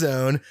new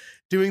zone,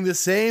 doing the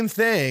same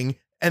thing,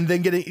 and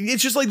then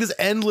it's just like this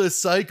endless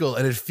cycle,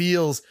 and it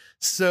feels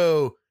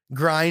so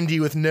grindy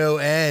with no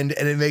end,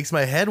 and it makes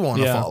my head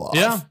want to fall off.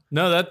 Yeah,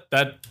 no,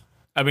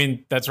 I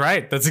mean, that's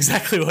right. That's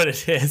exactly what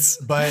it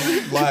is. But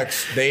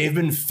Lux, they've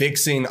been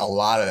fixing a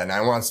lot of that. And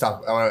I want to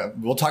stop.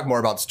 We'll talk more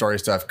about story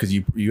stuff because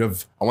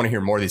I want to hear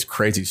more of these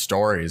crazy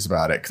stories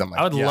about it. Because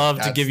I would love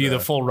to give you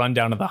the full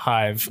rundown of the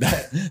Hive.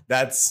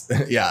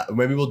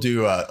 Maybe we'll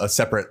do a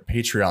separate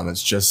Patreon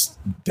that's just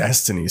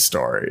Destiny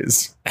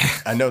stories.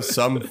 I know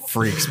some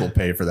freaks will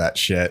pay for that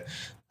shit.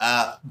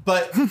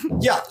 But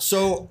yeah,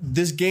 so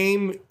this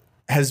game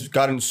has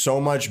gotten so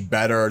much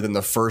better than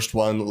the first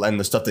one and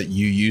the stuff that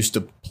you used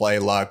to play,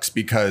 Lux,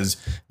 because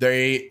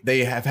they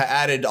have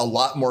added a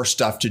lot more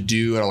stuff to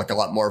do and like a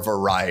lot more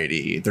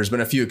variety. There's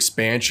been a few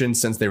expansions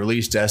since they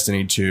released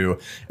Destiny 2,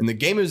 and the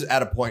game is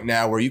at a point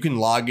now where you can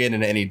log in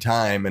at any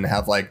time and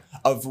have like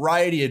a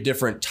variety of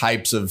different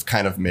types of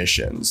kind of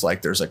missions.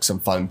 Like there's like some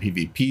fun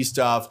PvP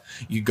stuff.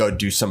 You go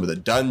do some of the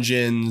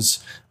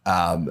dungeons.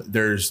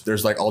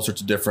 There's like all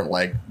sorts of different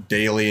like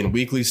daily and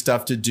weekly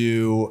stuff to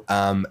do,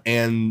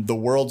 and the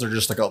worlds are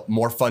just like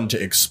more fun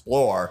to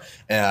explore.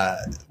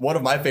 One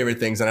of my favorite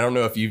things, and I don't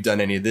know if you've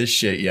done any of this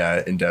shit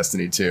yet in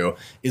Destiny 2,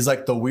 is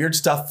like the weird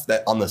stuff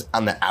that on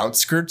the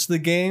outskirts of the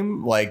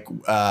game. Like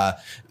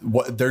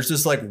there's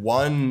this like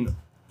one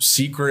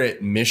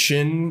secret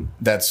mission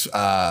that's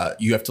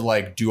you have to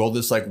like do all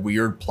this like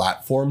weird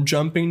platform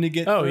jumping to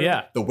get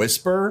the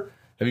Whisper.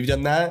 Have you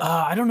done that?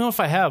 I don't know if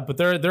I have, but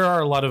there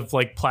are a lot of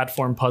like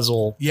platform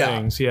puzzle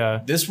things.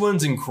 Yeah. This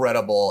one's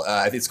incredible.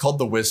 It's called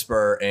The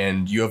Whisper,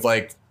 and you have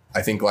like,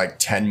 I think like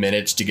 10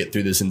 minutes to get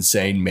through this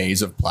insane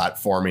maze of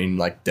platforming,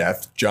 like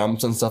death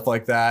jumps and stuff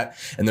like that.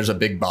 And there's a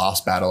big boss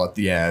battle at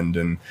the end.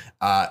 And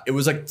it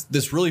was like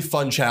this really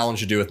fun challenge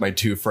to do with my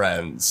two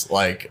friends.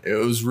 Like it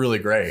was really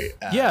great.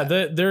 Yeah,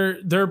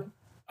 they're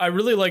I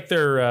really like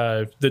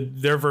their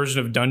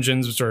version of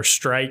dungeons, which are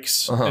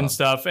strikes and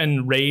stuff,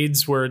 and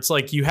raids where it's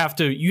like you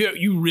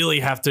really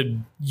have to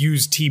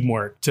use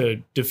teamwork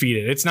to defeat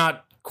it. It's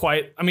not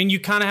quite. I mean, you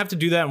kind of have to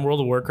do that in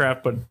World of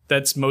Warcraft, but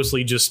that's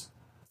mostly just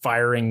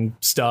firing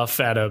stuff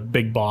at a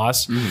big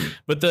boss.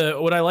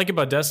 But what I like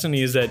about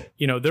Destiny is that,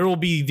 you know, there will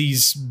be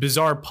these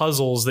bizarre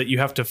puzzles that you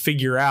have to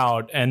figure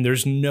out, and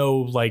there's no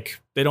like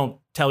they don't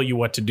tell you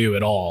what to do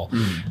at all.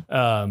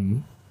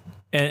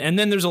 And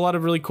then there's a lot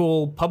of really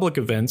cool public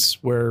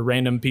events where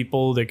random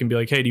people, they can be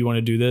like, hey, do you want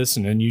to do this?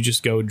 And then you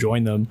just go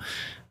join them.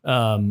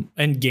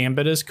 And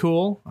Gambit is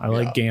cool. I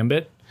like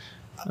Gambit.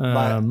 So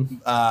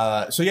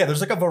yeah,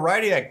 there's like a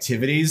variety of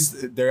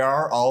activities. They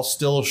are all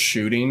still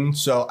shooting.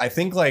 So I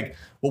think like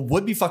what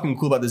would be fucking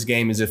cool about this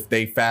game is if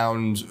they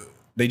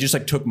just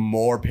like took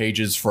more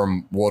pages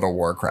from World of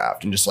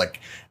Warcraft and just like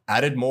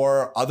added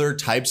more other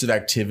types of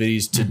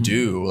activities to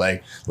do.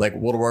 Like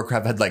World of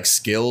Warcraft had like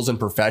skills and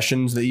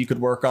professions that you could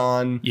work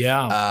on.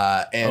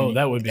 Yeah. And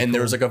that would be cool.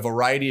 There was like a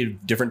variety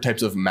of different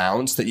types of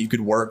mounts that you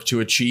could work to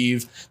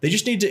achieve. They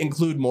just need to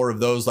include more of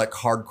those like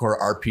hardcore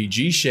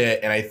RPG shit.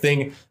 And I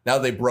think now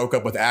they broke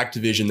up with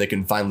Activision, they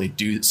can finally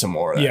do some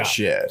more of that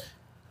shit.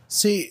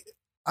 See,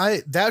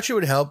 that shit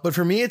would help, but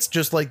for me, it's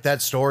just like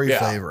that story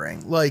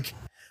flavoring. Like,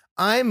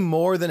 I'm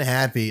more than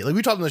happy. Like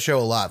we talked on the show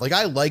a lot. Like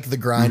I like the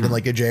grind in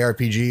like a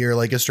JRPG or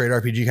like a straight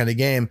RPG kind of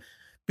game.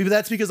 But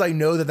that's because I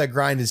know that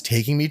grind is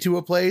taking me to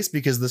a place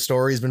because the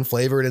story has been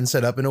flavored and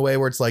set up in a way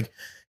where it's like,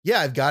 yeah,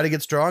 I've got to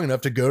get strong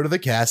enough to go to the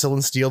castle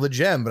and steal the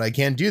gem, but I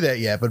can't do that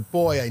yet. But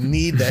boy, I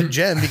need that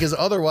gem because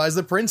otherwise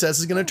the princess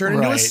is going to turn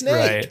into a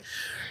snake.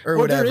 Or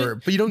whatever,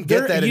 but you don't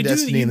get that in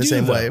Destiny in the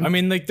same way. I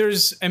mean, like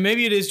and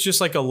maybe it is just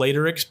like a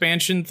later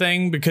expansion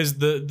thing because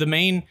the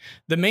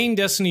main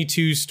Destiny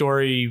 2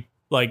 story,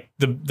 like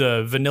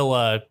the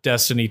vanilla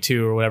Destiny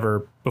 2 or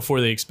whatever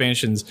before the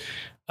expansions,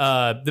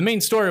 the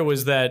main story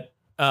was that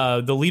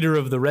the leader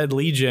of the Red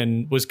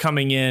Legion was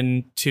coming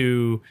in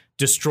to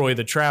destroy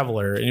the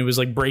Traveler, and it was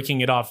like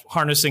breaking it off,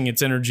 harnessing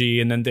its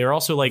energy, and then they're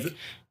also like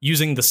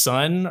using the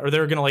sun, or they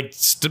were gonna like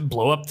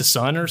blow up the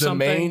sun or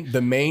something.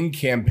 The main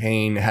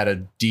campaign had a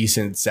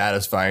decent,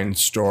 satisfying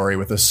story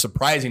with a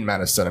surprising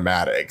amount of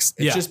cinematics.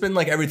 It's just been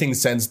like everything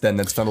since then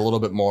that's felt a little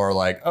bit more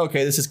like,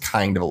 okay, this is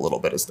kind of a little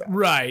bit of stuff.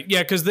 Right.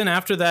 Yeah, because then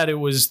after that it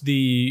was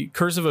the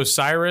Curse of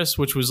Osiris,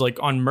 which was like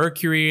on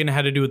Mercury and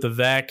had to do with the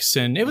Vex,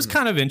 and it was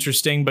kind of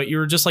interesting, but you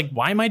were just like,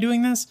 why am I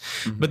doing this?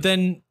 But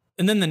then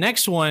the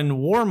next one,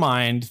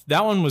 Warmind,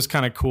 that one was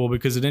kind of cool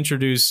because it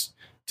introduced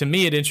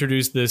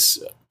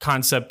this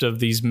concept of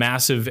these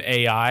massive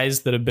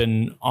AIs that have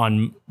been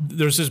on.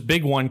 There's this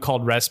big one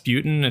called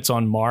Rasputin. It's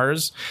on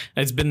Mars.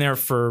 And it's been there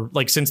for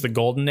like since the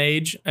Golden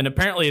Age. And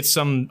apparently it's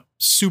some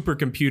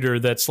supercomputer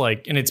that's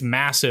like, and it's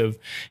massive.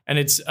 And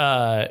it's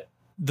the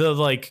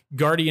like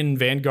Guardian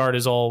Vanguard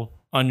is all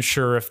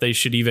unsure if they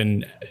should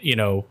even,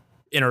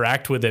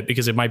 interact with it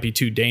because it might be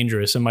too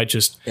dangerous. It might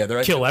just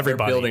kill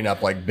everybody. They're building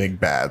up like big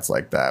bads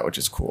like that, which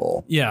is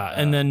cool. Yeah.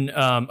 And then,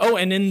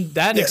 and in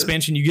that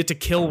expansion, you get to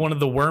kill one of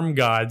the worm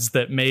gods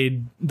that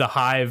made the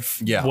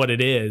Hive what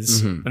it is.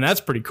 And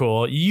that's pretty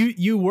cool.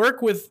 You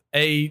work with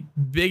a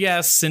big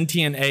ass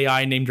sentient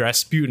AI named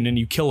Rasputin and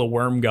you kill a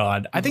worm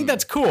god. I think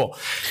that's cool.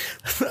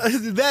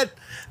 That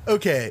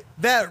rules.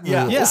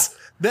 Yeah.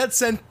 That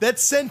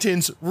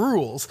sentence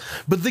rules,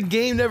 but the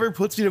game never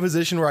puts me in a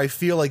position where I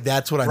feel like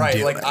that's what I'm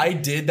doing. Like I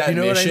did that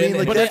mission,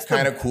 and that's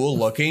kind of cool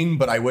looking,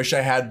 but I wish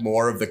I had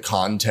more of the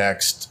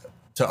context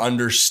to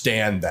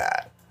understand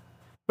that.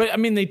 But I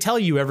mean, they tell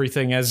you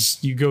everything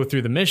as you go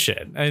through the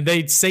mission, and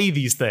they say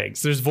these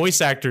things. There's voice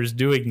actors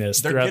doing this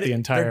throughout the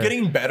entire. They're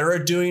getting better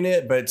at doing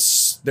it, but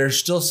there's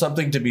still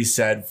something to be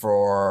said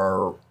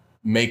for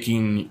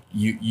making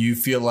you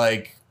feel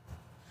like.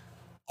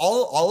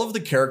 All of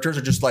the characters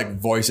are just like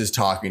voices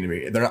talking to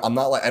me.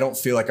 I don't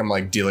feel like I'm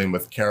like dealing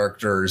with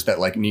characters that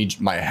like need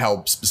my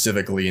help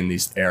specifically in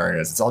these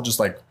areas. It's all just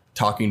like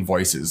talking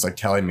voices, like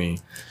telling me.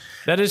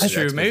 That is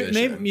true.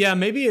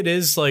 Maybe it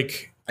is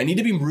like I need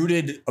to be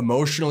rooted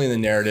emotionally in the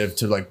narrative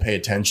to like pay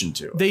attention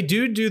to. They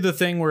do the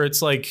thing where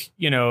it's like,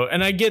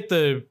 and I get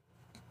the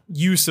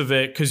use of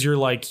it because you're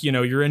like,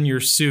 you're in your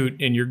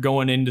suit and you're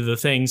going into the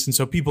things. And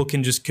so people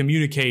can just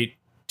communicate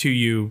to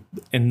you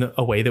in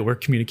a way that we're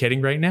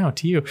communicating right now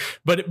to you,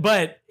 but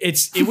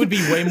it would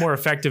be way more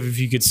effective if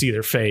you could see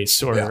their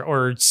face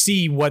or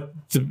see what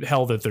the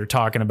hell that they're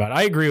talking about.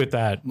 I agree with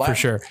that for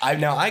sure.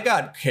 I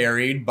got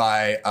carried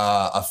by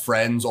a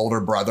friend's older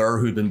brother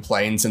who'd been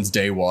playing since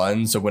day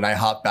one. So when I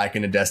hopped back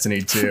into Destiny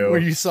 2, where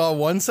you saw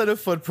one set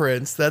of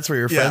footprints, that's where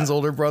your friend's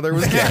older brother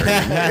was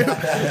carrying.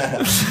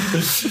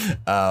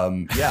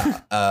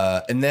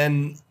 And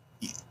then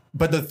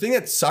But the thing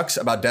that sucks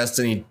about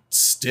Destiny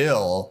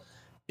still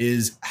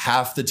is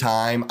half the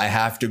time I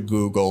have to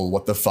Google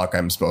what the fuck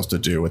I'm supposed to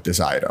do with this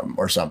item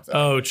or something.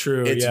 Oh,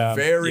 true. It's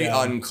very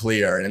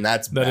unclear, and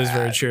that is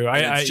very true.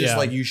 It's just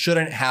like you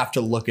shouldn't have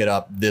to look it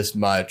up this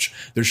much.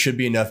 There should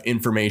be enough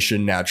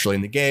information naturally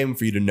in the game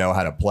for you to know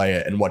how to play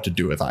it and what to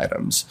do with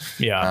items.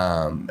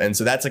 Yeah. And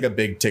so that's like a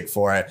big tick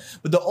for it.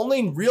 But the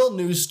only real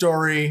news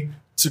story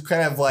to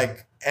kind of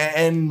like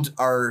end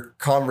our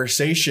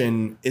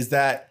conversation is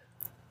that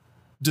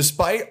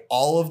despite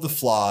all of the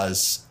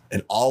flaws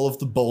and all of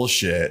the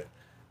bullshit,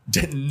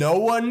 no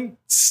one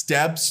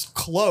steps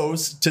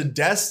close to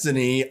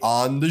Destiny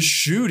on the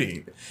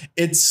shooting.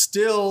 It's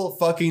still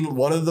fucking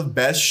one of the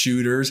best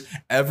shooters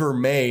ever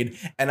made.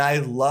 And I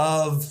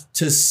love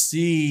to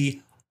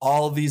see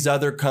all these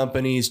other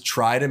companies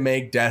try to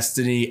make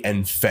Destiny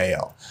and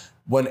fail.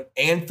 When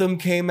Anthem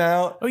came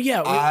out,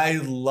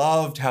 I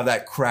loved how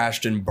that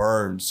crashed and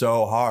burned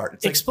so hard.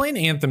 It's Explain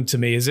Anthem to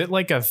me. Is it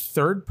like a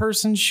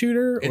third-person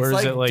shooter? It's or is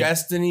like it like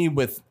Destiny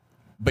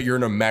but you're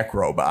in a mech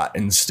robot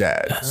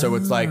instead. So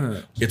it's like,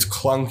 it's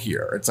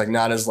clunkier. It's like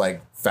not as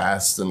like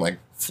fast and like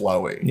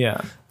flowy.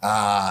 Yeah.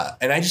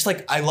 And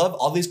I love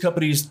all these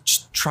companies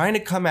just trying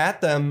to come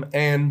at them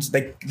and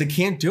they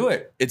can't do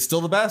it. It's still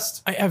the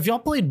best. Have y'all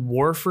played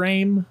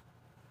Warframe?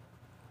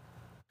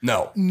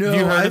 No. No,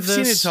 you heard I've of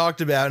seen this? it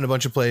talked about in a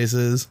bunch of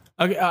places,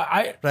 Okay,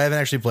 but I haven't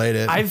actually played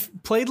it. I've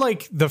played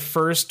like the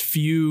first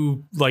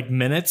few like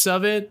minutes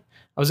of it.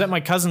 I was at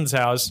my cousin's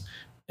house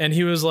and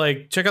he was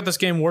like, check out this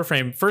game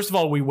Warframe. First of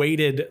all, we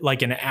waited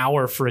like an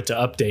hour for it to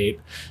update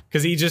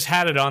because he just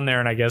had it on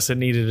there and I guess it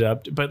needed it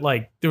up. But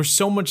like there was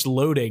so much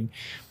loading.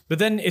 But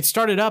then it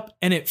started up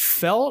and it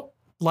felt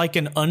like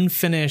an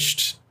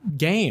unfinished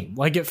game.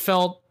 Like it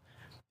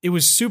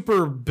was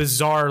super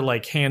bizarre,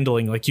 like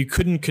handling, like you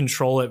couldn't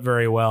control it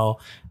very well.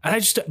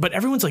 And but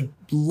everyone's like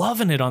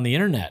loving it on the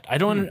internet.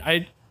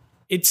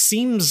 It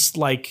seems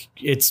like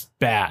it's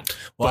bad.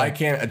 Well, I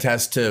can't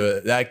attest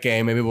to that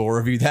game. Maybe we'll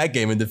review that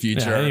game in the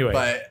future. Yeah, anyway.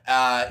 But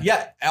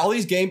all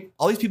these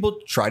people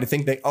try to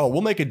think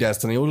we'll make a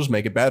Destiny. We'll just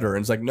make it better.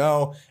 And it's like,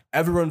 no,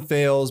 everyone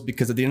fails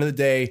because at the end of the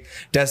day,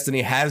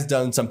 Destiny has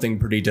done something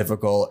pretty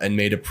difficult and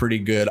made a pretty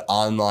good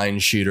online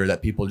shooter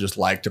that people just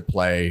like to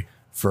play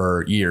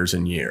for years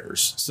and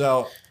years.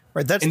 So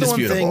right, that's the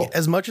one thing.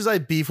 As much as I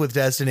beef with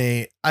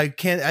Destiny,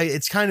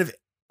 it's kind of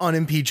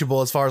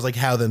unimpeachable as far as like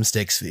how them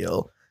sticks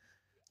feel.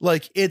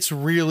 Like it's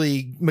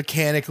really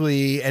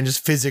mechanically and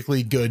just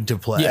physically good to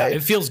play. Yeah,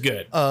 it feels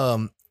good.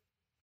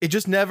 It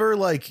just never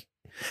like.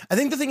 I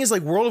think the thing is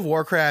like World of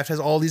Warcraft has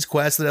all these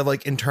quests that have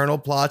like internal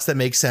plots that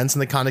make sense in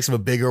the context of a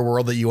bigger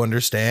world that you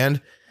understand.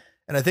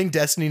 And I think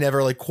Destiny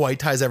never like quite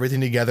ties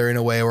everything together in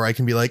a way where I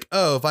can be like,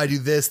 oh, if I do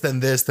this,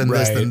 then this, then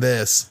this, then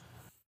this.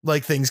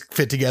 Like things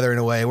fit together in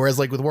a way. Whereas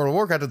like with World of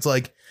Warcraft, it's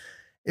like,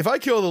 if I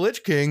kill the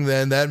Lich King,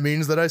 then that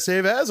means that I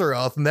save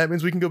Azeroth, and that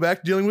means we can go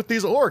back to dealing with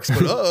these orcs.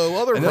 But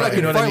other and then I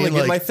can finally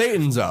get my like,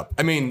 Thetans up.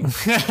 I mean, it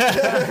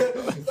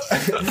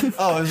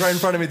was right in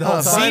front of me the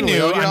whole time.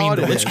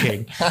 The Lich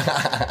King.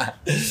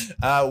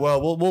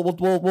 Well,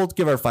 we'll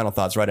give our final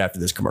thoughts right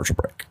after this commercial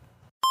break.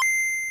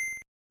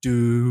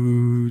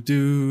 Do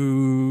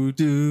do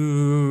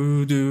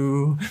do do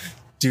do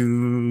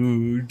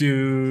do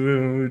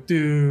do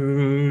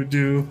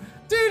do.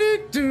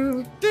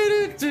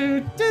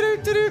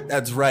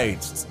 That's right.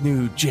 It's a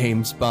new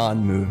James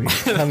Bond movie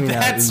coming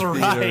out in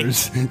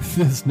theaters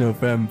this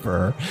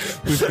November.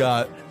 We've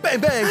got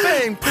bang,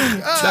 bang,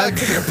 bang.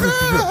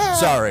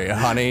 Sorry,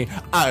 honey.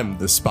 I'm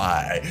the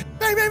spy.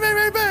 Bang, bang, bang,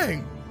 bang,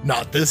 bang.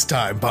 Not this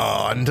time,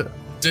 Bond.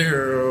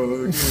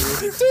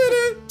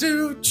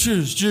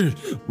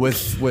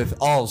 With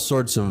all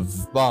sorts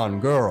of Bond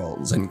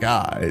girls and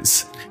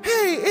guys.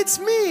 Hey, it's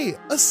me,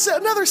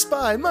 another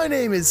spy. My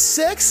name is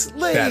Sex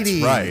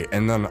Lady. That's right.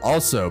 And then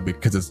also,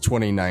 because it's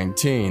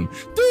 2019,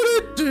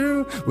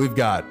 we've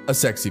got a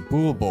sexy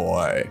pool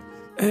boy.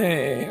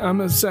 Hey, I'm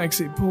a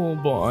sexy pool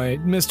boy.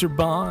 Mr.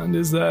 Bond,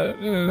 is that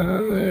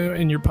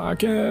in your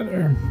pocket?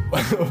 Or?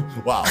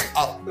 Wow,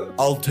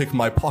 I'll take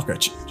my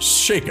pocket,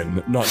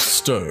 shaken, not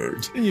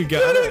stirred. You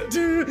got it.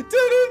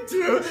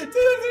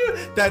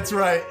 That's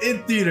right,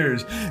 in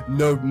theaters.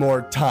 No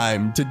more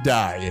time to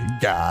die,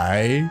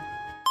 guy.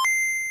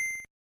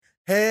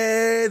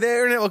 Hey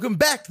there, Internet. Welcome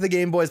back to the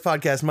Game Boys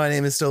podcast. My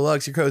name is still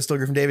Lux, your co-host, still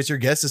Griffin Davis. Your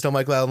guest is still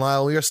Mike Loud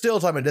Lyle. We are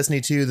still talking about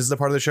Destiny 2. This is the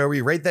part of the show where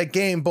we rate that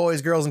game,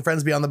 boys, girls, and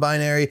friends beyond the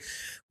binary.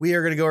 We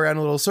are going to go around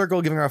a little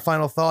circle, giving our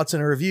final thoughts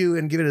and a review,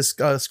 and give it a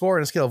score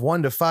on a scale of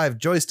 1 to 5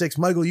 joysticks.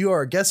 Michael, you are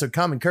our guest, so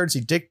common courtesy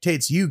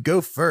dictates you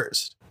go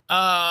first.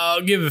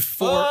 I'll give it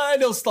 4.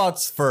 Final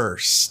thoughts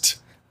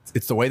first.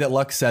 It's the way that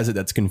Lux says it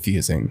that's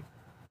confusing.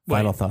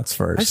 Final thoughts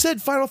first. I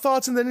said final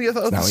thoughts and then the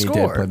Not what score.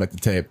 you did. Play back the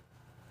tape.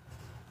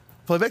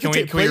 Play back Can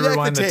the tape. we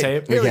rewind the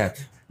tape? We can.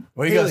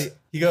 Well, he goes,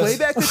 play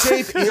back the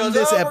tape in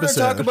this We're episode.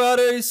 gonna talk about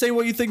it. Say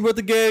what you think about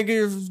the gang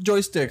of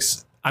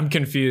joysticks. I'm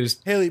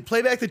confused. Haley,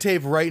 play back the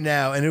tape right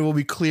now, and it will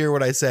be clear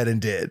what I said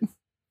and did.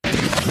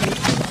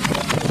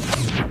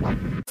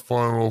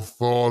 Final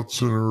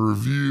thoughts and a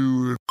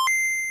review.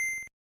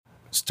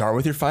 start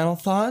with your final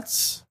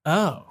thoughts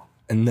Oh.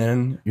 and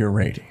then your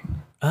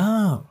rating.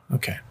 Oh,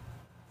 okay.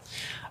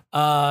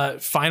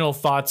 Final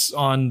thoughts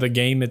on the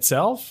game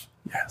itself?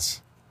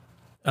 Yes.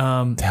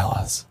 Tell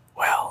us.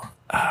 Well,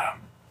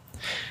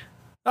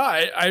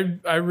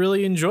 I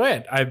really enjoy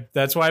it.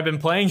 That's why I've been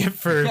playing it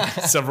for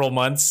several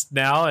months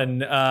now,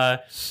 and I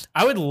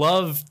would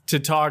love to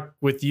talk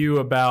with you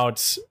about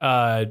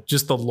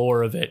just the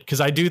lore of it,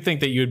 because I do think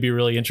that you would be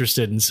really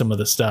interested in some of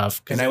the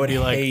stuff. And I would be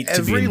hate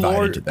to be every invited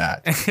lore- to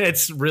that.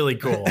 It's really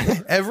cool.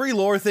 Every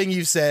lore thing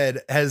you've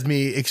said has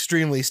me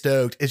extremely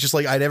stoked. It's just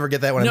like I never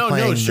get that when I'm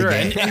playing sure.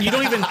 the game. And you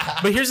don't even.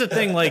 But here's the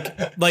thing,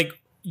 like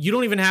you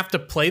don't even have to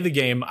play the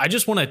game. I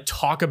just want to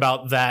talk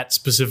about that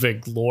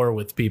specific lore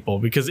with people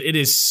because it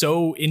is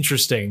so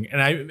interesting.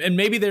 And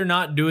maybe they're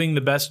not doing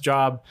the best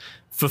job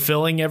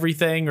fulfilling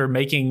everything or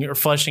making or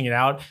fleshing it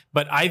out.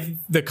 But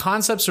the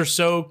concepts are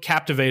so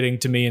captivating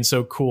to me and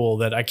so cool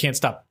that I can't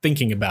stop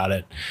thinking about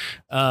it.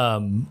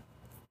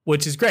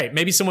 Which is great.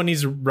 Maybe someone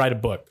needs to write a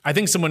book. I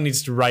think someone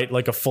needs to write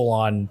like a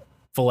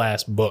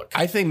full-ass book.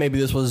 I think maybe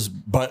this was,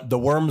 but the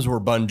worms were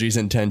Bungie's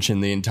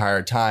intention the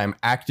entire time.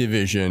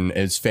 Activision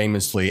is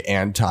famously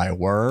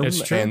anti-worm,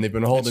 It's true. and they've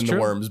been holding It's the true.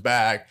 worms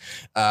back.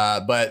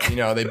 But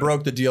they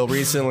broke the deal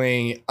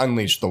recently.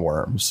 Unleash the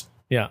worms.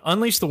 Yeah.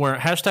 Unleash the worm.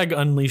 Hashtag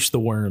unleash the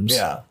worms.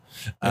 Yeah.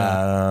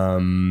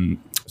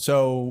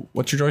 So,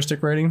 what's your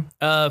joystick rating?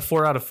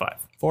 4 out of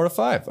 5. 4 out of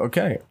 5.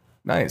 Okay,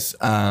 nice.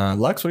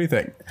 Lux, what do you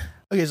think?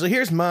 Okay, so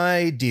here's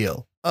my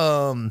deal.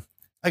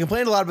 I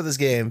complained a lot about this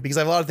game because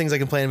I have a lot of things I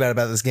complain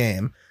about this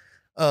game.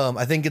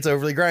 I think it's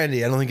overly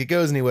grindy. I don't think it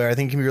goes anywhere. I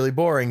think it can be really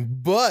boring.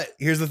 But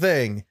here's the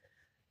thing.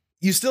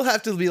 You still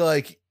have to be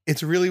like,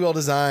 it's really well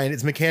designed.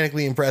 It's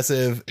mechanically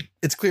impressive.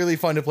 It's clearly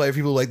fun to play for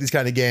people who like these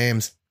kind of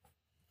games.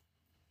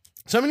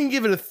 So I'm going to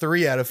give it a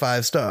 3 out of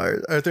 5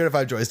 stars, or 3 out of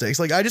 5 joysticks.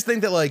 Like, I just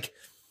think that, like,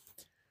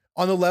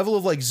 on the level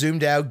of like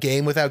zoomed out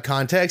game without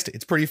context,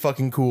 it's pretty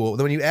fucking cool.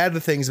 Then when you add the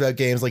things about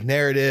games like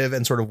narrative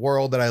and sort of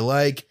world that I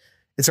like,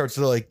 it starts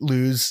to like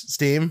lose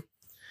steam.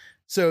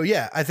 So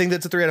yeah, I think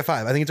that's a 3 out of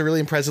 5. I think it's a really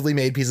impressively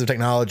made piece of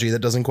technology that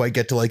doesn't quite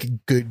get to like a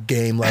good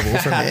game level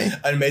for me.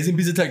 An amazing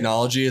piece of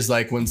technology is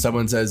like when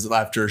someone says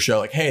after a show,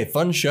 like, "Hey,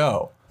 fun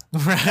show."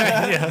 Right.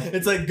 Yeah.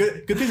 It's like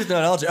good piece of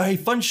technology. Oh, hey,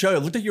 fun show. It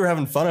looked like you were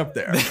having fun up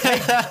there.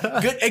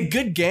 A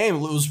good game. It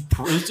was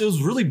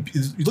really.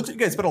 It looked like you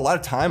guys spent a lot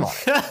of time on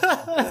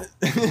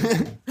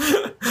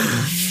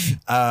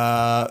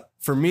it.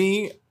 For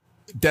me,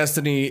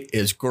 Destiny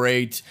is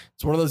great.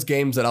 It's one of those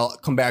games that I'll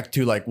come back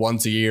to like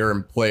once a year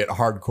and play it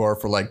hardcore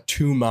for like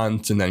 2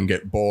 months and then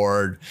get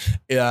bored.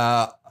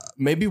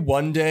 Maybe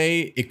one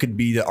day it could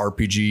be the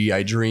RPG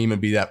I dream and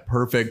be that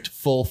perfect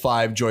full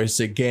 5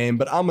 joystick game,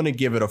 but I'm going to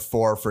give it a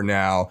 4 for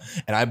now.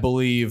 And I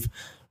believe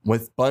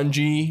with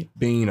Bungie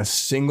being a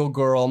single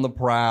girl on the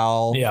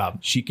prowl, Yeah.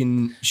 she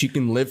can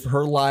live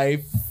her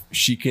life.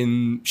 She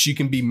can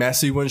be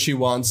messy when she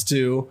wants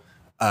to.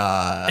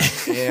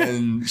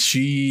 And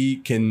she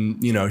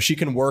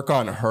can work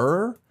on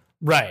her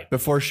Right.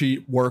 before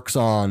she works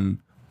on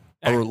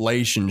a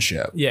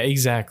relationship. Yeah,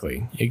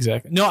 exactly.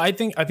 No, I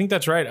think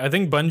that's right. I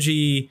think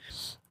Bungie,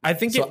 I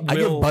think So I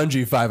give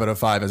Bungie 5 out of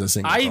 5 as a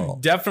single I girl.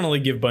 definitely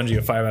give Bungie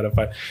a 5 out of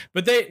 5.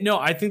 But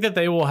I think that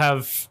they will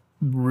have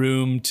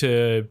room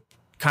to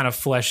kind of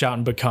flesh out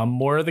and become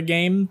more of the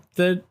game,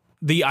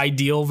 the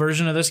ideal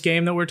version of this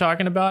game that we're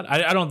talking about.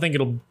 I don't think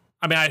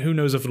who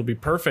knows if it'll be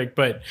perfect,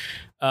 but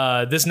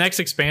this next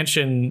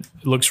expansion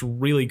looks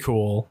really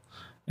cool,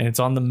 and it's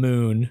on the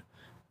moon.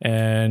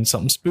 And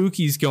something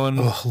spooky's going.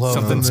 love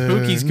Something the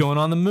moon. spooky's going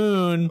on the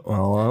moon.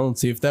 Well,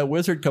 let's see if that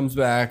wizard comes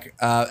back.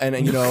 And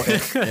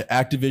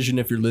Activision,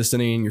 if you're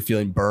listening, you're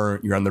feeling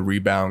burnt, you're on the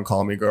rebound,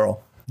 call me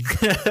girl.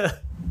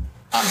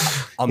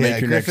 I'll make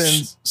your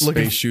Griffin's next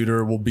looking- space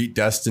shooter. We'll beat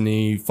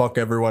Destiny. Fuck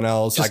everyone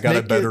else. Just I got a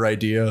make better it-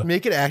 idea.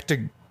 Make it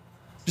actor.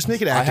 Just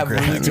make it I actor. have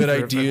really Griffin. good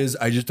ideas.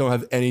 I just don't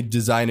have any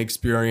design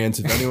experience.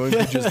 If anyone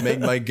could just make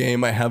my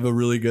game, I have a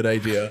really good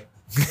idea.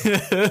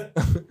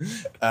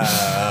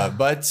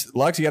 But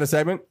Lux, you got a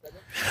segment?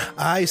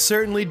 I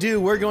certainly do.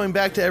 We're going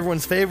back to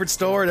everyone's favorite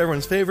store at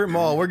everyone's favorite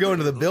mall. We're going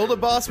to the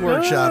Build-A-Boss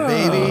Workshop,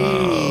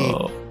 baby.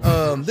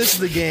 This is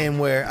the game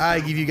where I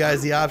give you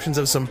guys the options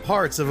of some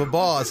parts of a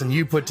boss, and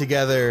you put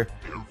together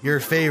your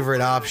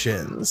favorite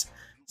options.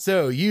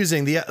 So,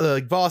 using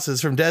the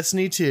bosses from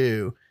Destiny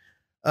 2,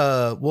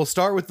 we'll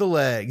start with the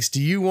legs.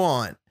 Do you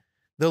want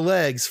the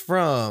legs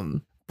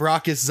from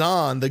Brachus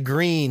Zahn, the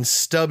green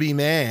stubby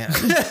man?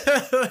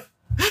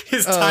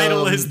 His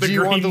title is the do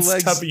you want Green the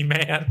legs- Stubby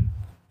Man.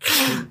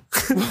 I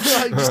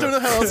just don't know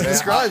how else to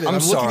describe it.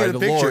 I'm sorry, looking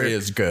the at a lore picture.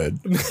 is good.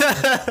 You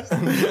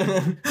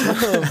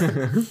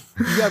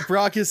got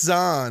Brachus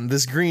Zahn,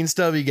 this green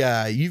stubby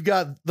guy. You've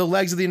got the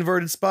legs of the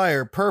inverted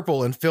spire,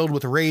 purple and filled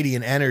with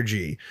radiant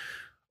energy.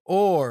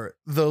 Or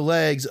the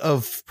legs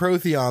of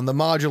Protheon, the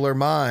modular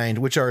mind,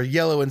 which are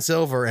yellow and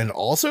silver and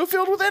also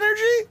filled with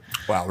energy.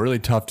 Wow, really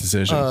tough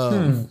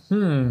decision.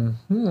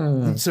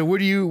 So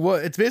what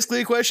it's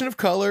basically a question of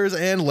colors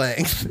and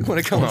length when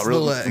it comes to the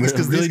legs,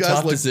 because really these guys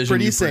tough look decision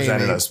pretty you presented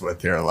samey. us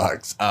with here,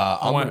 Lux.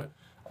 I'm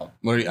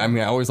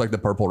I always like the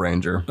Purple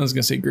Ranger. I was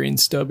gonna say green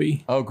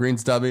stubby. Oh, Green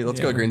Stubby. Let's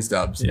go Green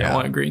Stubs. Yeah, I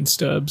want green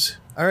stubs.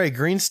 All right,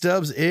 green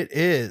stubs it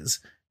is.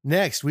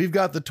 Next, we've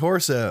got the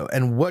torso.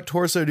 And what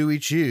torso do we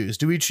choose?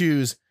 Do we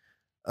choose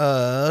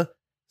how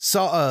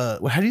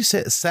do you say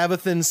it?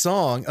 Savathun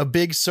Song, a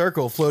big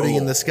circle floating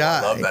in the sky?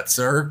 I love that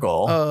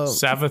circle.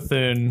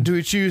 Savathun. Do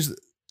we choose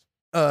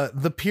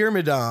the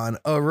Pyramidon,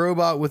 a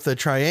robot with a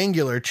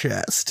triangular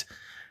chest?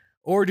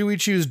 Or do we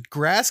choose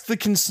Grask the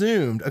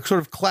Consumed, a sort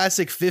of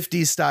classic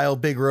 50s style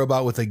big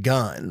robot with a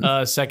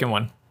gun? Second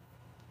one.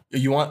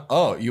 You want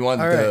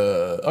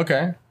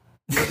okay.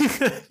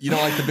 You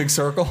don't like the big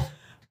circle?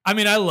 I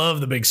mean, I love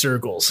the big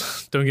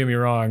circles. Don't get me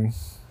wrong,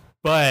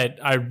 but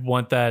I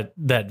want that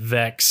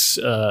Vex.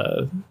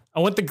 I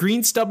want the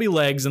green stubby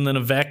legs and then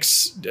a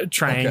Vex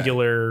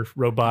triangular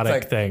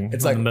robotic thing.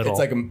 It's in like the middle. It's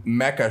like a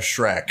Mecha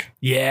Shrek.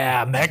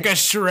 Yeah, Mecha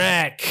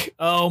Shrek.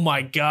 Oh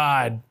my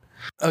god.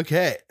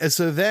 Okay, and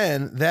so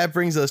then that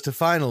brings us to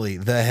finally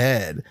the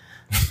head.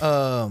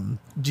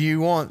 Do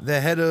you want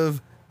the head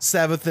of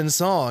Savathun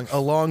Song, a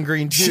long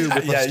green tube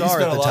with a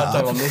star at the top? You spent a lot of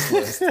time on this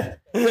list.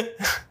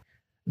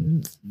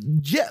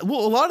 Yeah,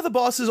 well, a lot of the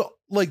bosses,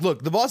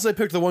 look, the bosses I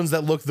picked are the ones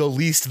that look the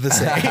least the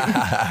same.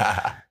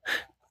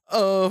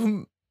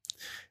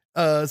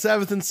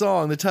 Savathun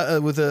Song,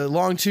 with a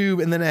long tube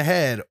and then a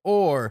head,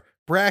 or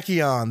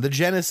Brachion, the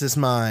Genesis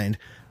mind,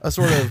 a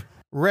sort of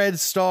red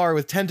star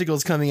with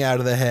tentacles coming out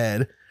of the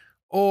head,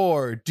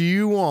 or do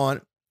you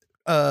want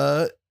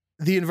the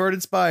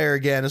inverted spire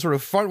again, a sort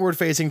of frontward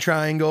facing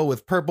triangle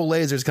with purple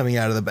lasers coming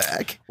out of the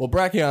back? Well,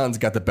 Brachion's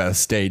got the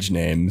best stage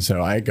name,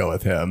 so I go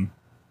with him.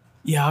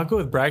 Yeah, I'll go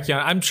with Brachion.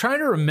 I'm trying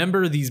to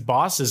remember these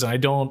bosses, and I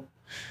don't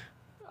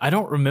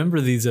remember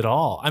these at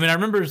all. I mean, I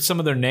remember some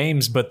of their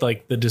names, but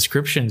like the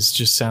descriptions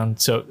just sound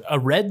so. A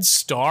red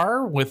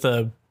star with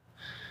a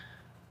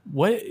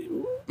what?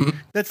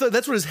 That's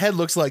what his head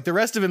looks like. The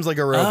rest of him's like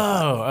a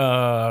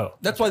robot.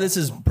 That's why this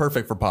is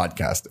perfect for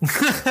podcasting.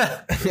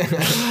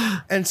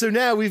 And so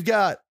now we've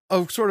got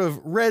a sort of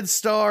red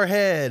star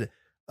head,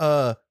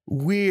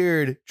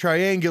 weird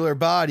triangular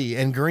body,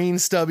 and green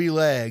stubby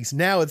legs.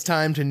 Now it's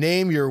time to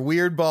name your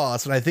weird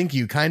boss, and I think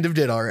you kind of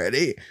did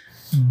already.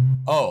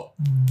 Oh,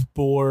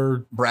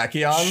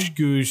 Brachion?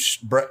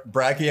 Goosh.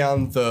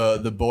 Brachion,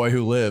 the boy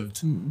who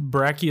lived.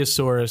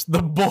 Brachiosaurus,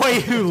 the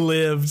boy who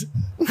lived.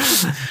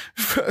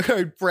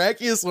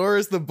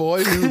 Brachiosaurus, the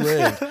boy who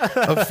lived.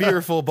 A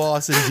fearful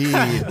boss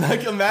indeed.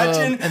 Like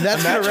imagine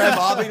imagine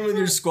bobbing with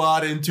your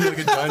squad into like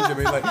a dungeon,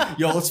 being like,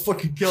 "Yo, let's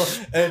fucking kill!"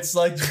 And it's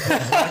like,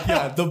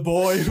 Brachion, the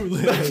boy who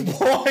lived. The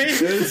boy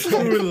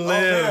who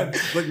lived.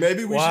 Like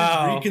maybe we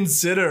should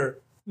reconsider.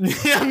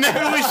 Yeah,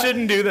 maybe we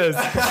shouldn't do this.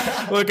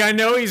 Look, I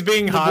know he's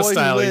being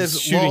hostile. He's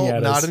shooting at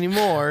us. Not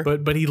anymore.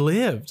 But he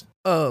lived.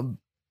 All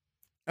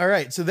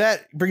right, so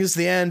that brings us to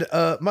the end.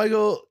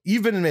 Michael,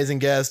 you've been an amazing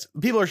guest.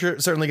 People are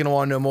certainly going to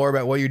want to know more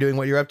about what you're doing,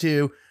 what you're up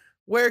to.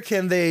 Where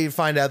can they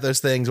find out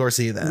those things or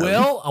see them?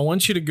 Well, I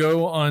want you to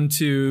go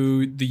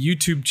onto the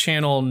YouTube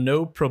channel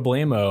No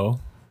Problemo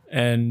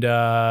and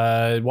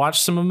watch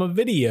some of my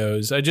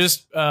videos. I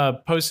just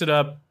posted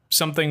up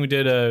something we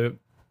did a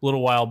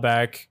little while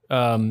back.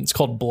 It's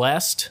called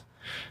Blessed.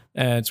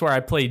 And it's where I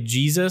play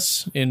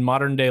Jesus in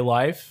modern day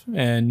life.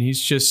 And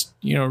he's just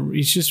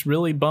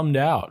really bummed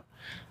out.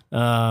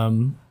 I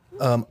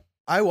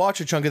watched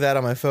a chunk of that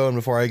on my phone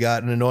before I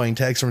got an annoying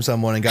text from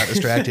someone and got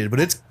distracted, but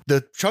it's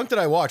the chunk that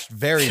I watched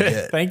very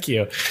good. Thank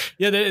you.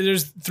 Yeah,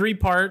 there's 3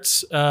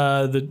 parts.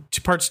 The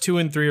parts 2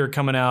 and 3 are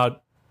coming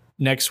out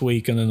next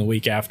week and then the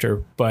week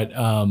after. But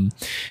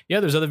yeah,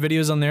 there's other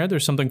videos on there.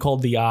 There's something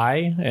called The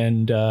Eye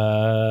and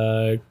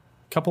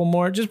couple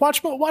more. Just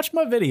watch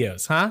my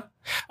videos, huh?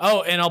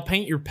 Oh, and I'll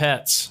paint your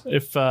pets.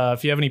 If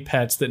you have any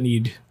pets that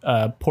need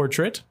a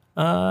portrait,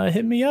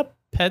 hit me up.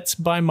 Pets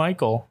by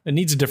Michael. It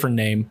needs a different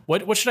name.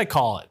 What should I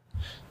call it?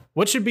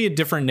 What should be a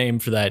different name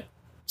for that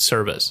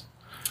service?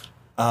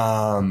 Pet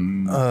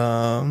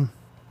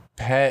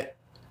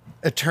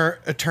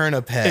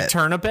Eternapet.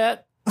 Eternapet?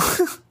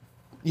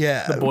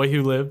 Yeah. The boy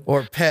who lived.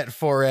 Or Pet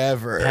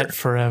Forever. Pet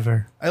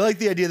Forever. I like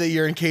the idea that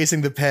you're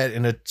encasing the pet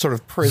in a sort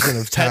of prison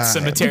of time. Pet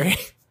cemetery.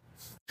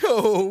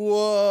 Oh,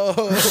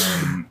 whoa.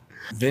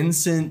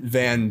 Vincent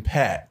Van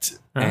Pet.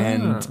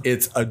 And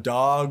it's a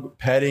dog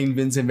petting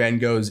Vincent Van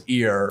Gogh's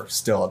ear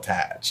still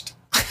attached.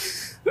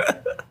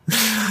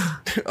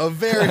 A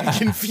very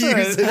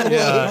confusing logo.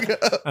 I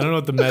don't know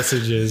what the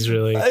message is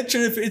really.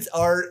 Actually, if it's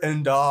art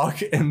and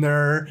dog and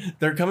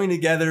they're coming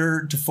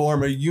together to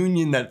form a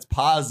union that's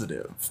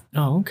positive.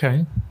 Oh,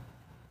 okay.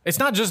 It's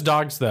not just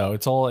dogs though.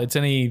 It's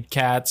any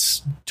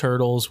cats,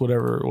 turtles,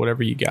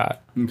 whatever you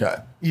got. Okay.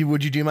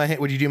 Would you do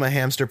my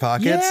hamster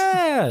pockets?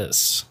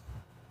 Yes.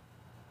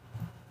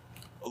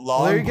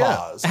 Long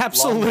pause.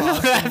 Absolutely. Long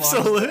pause,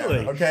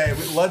 Absolutely. Okay,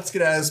 let's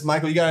get at this.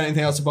 Michael, you got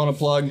anything else to want to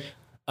plug?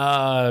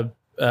 No,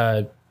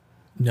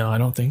 I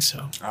don't think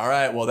so. All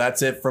right, well,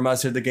 that's it from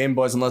us here at the Game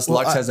Boys, unless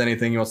Lux has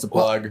anything he wants to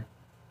plug.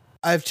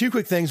 I have 2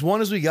 quick things.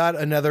 One is we got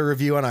another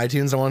review on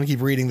iTunes. I want to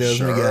keep reading those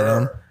when we get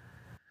them.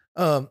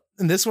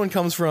 And this one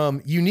comes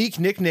from unique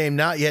nickname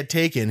not yet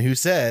taken, who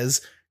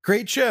says,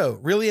 great show,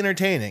 really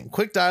entertaining,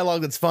 quick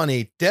dialogue that's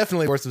funny,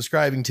 definitely worth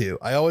subscribing to.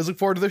 I always look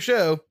forward to the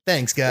show.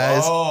 Thanks,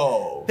 guys.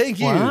 Oh, Thank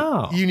you.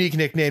 Wow. Unique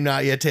nickname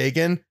not yet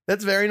taken.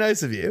 That's very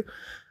nice of you.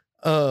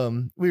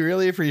 We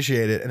really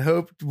appreciate it and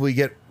hope we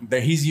get.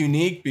 he's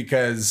unique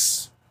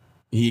because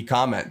he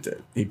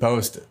commented, he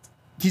posted.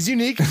 He's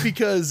unique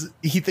because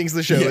he thinks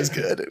the show is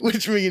good,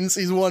 which means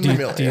he's 1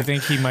 million. Do you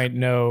think he might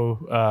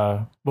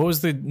know what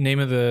was the name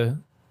of the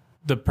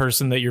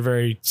person that you're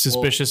very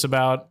suspicious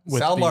about?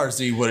 Salmar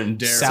Z wouldn't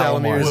dare.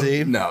 Salamir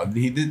Z? No,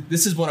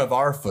 this is one of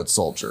our foot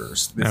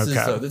soldiers.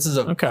 This is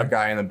a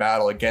guy in the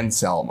battle against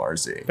Salmar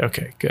Z.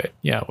 Okay, good.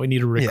 Yeah, we need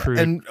to recruit.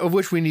 Yeah, and of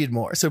which we need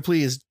more. So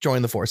please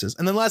join the forces.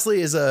 And then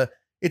lastly is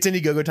it's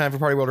Indiegogo time for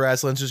Party World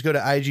Wrestling. So just go to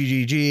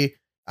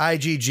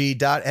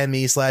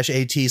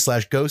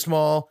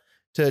igg.me/at/ghostmall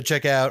to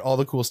check out all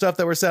the cool stuff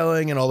that we're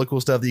selling and all the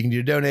cool stuff that you can do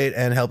to donate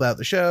and help out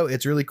the show.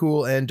 It's really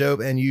cool and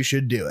dope, and you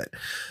should do it.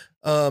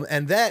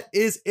 And that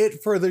is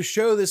it for the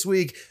show this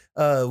week.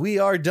 We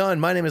are done.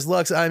 My name is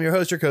Lux. I'm your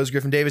host, your co-host,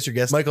 Griffin Davis, your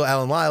guest, Michael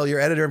Allen Lyle,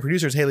 your editor and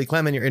producer is Haley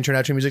Clement, your intro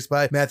and outro music's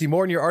by Matthew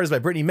Morton, your artist by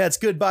Brittany Metz.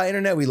 Goodbye,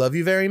 Internet. We love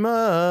you very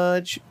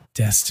much.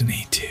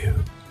 Destiny 2.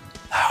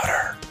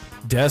 Louder.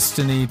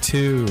 Destiny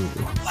 2.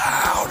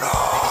 Loud.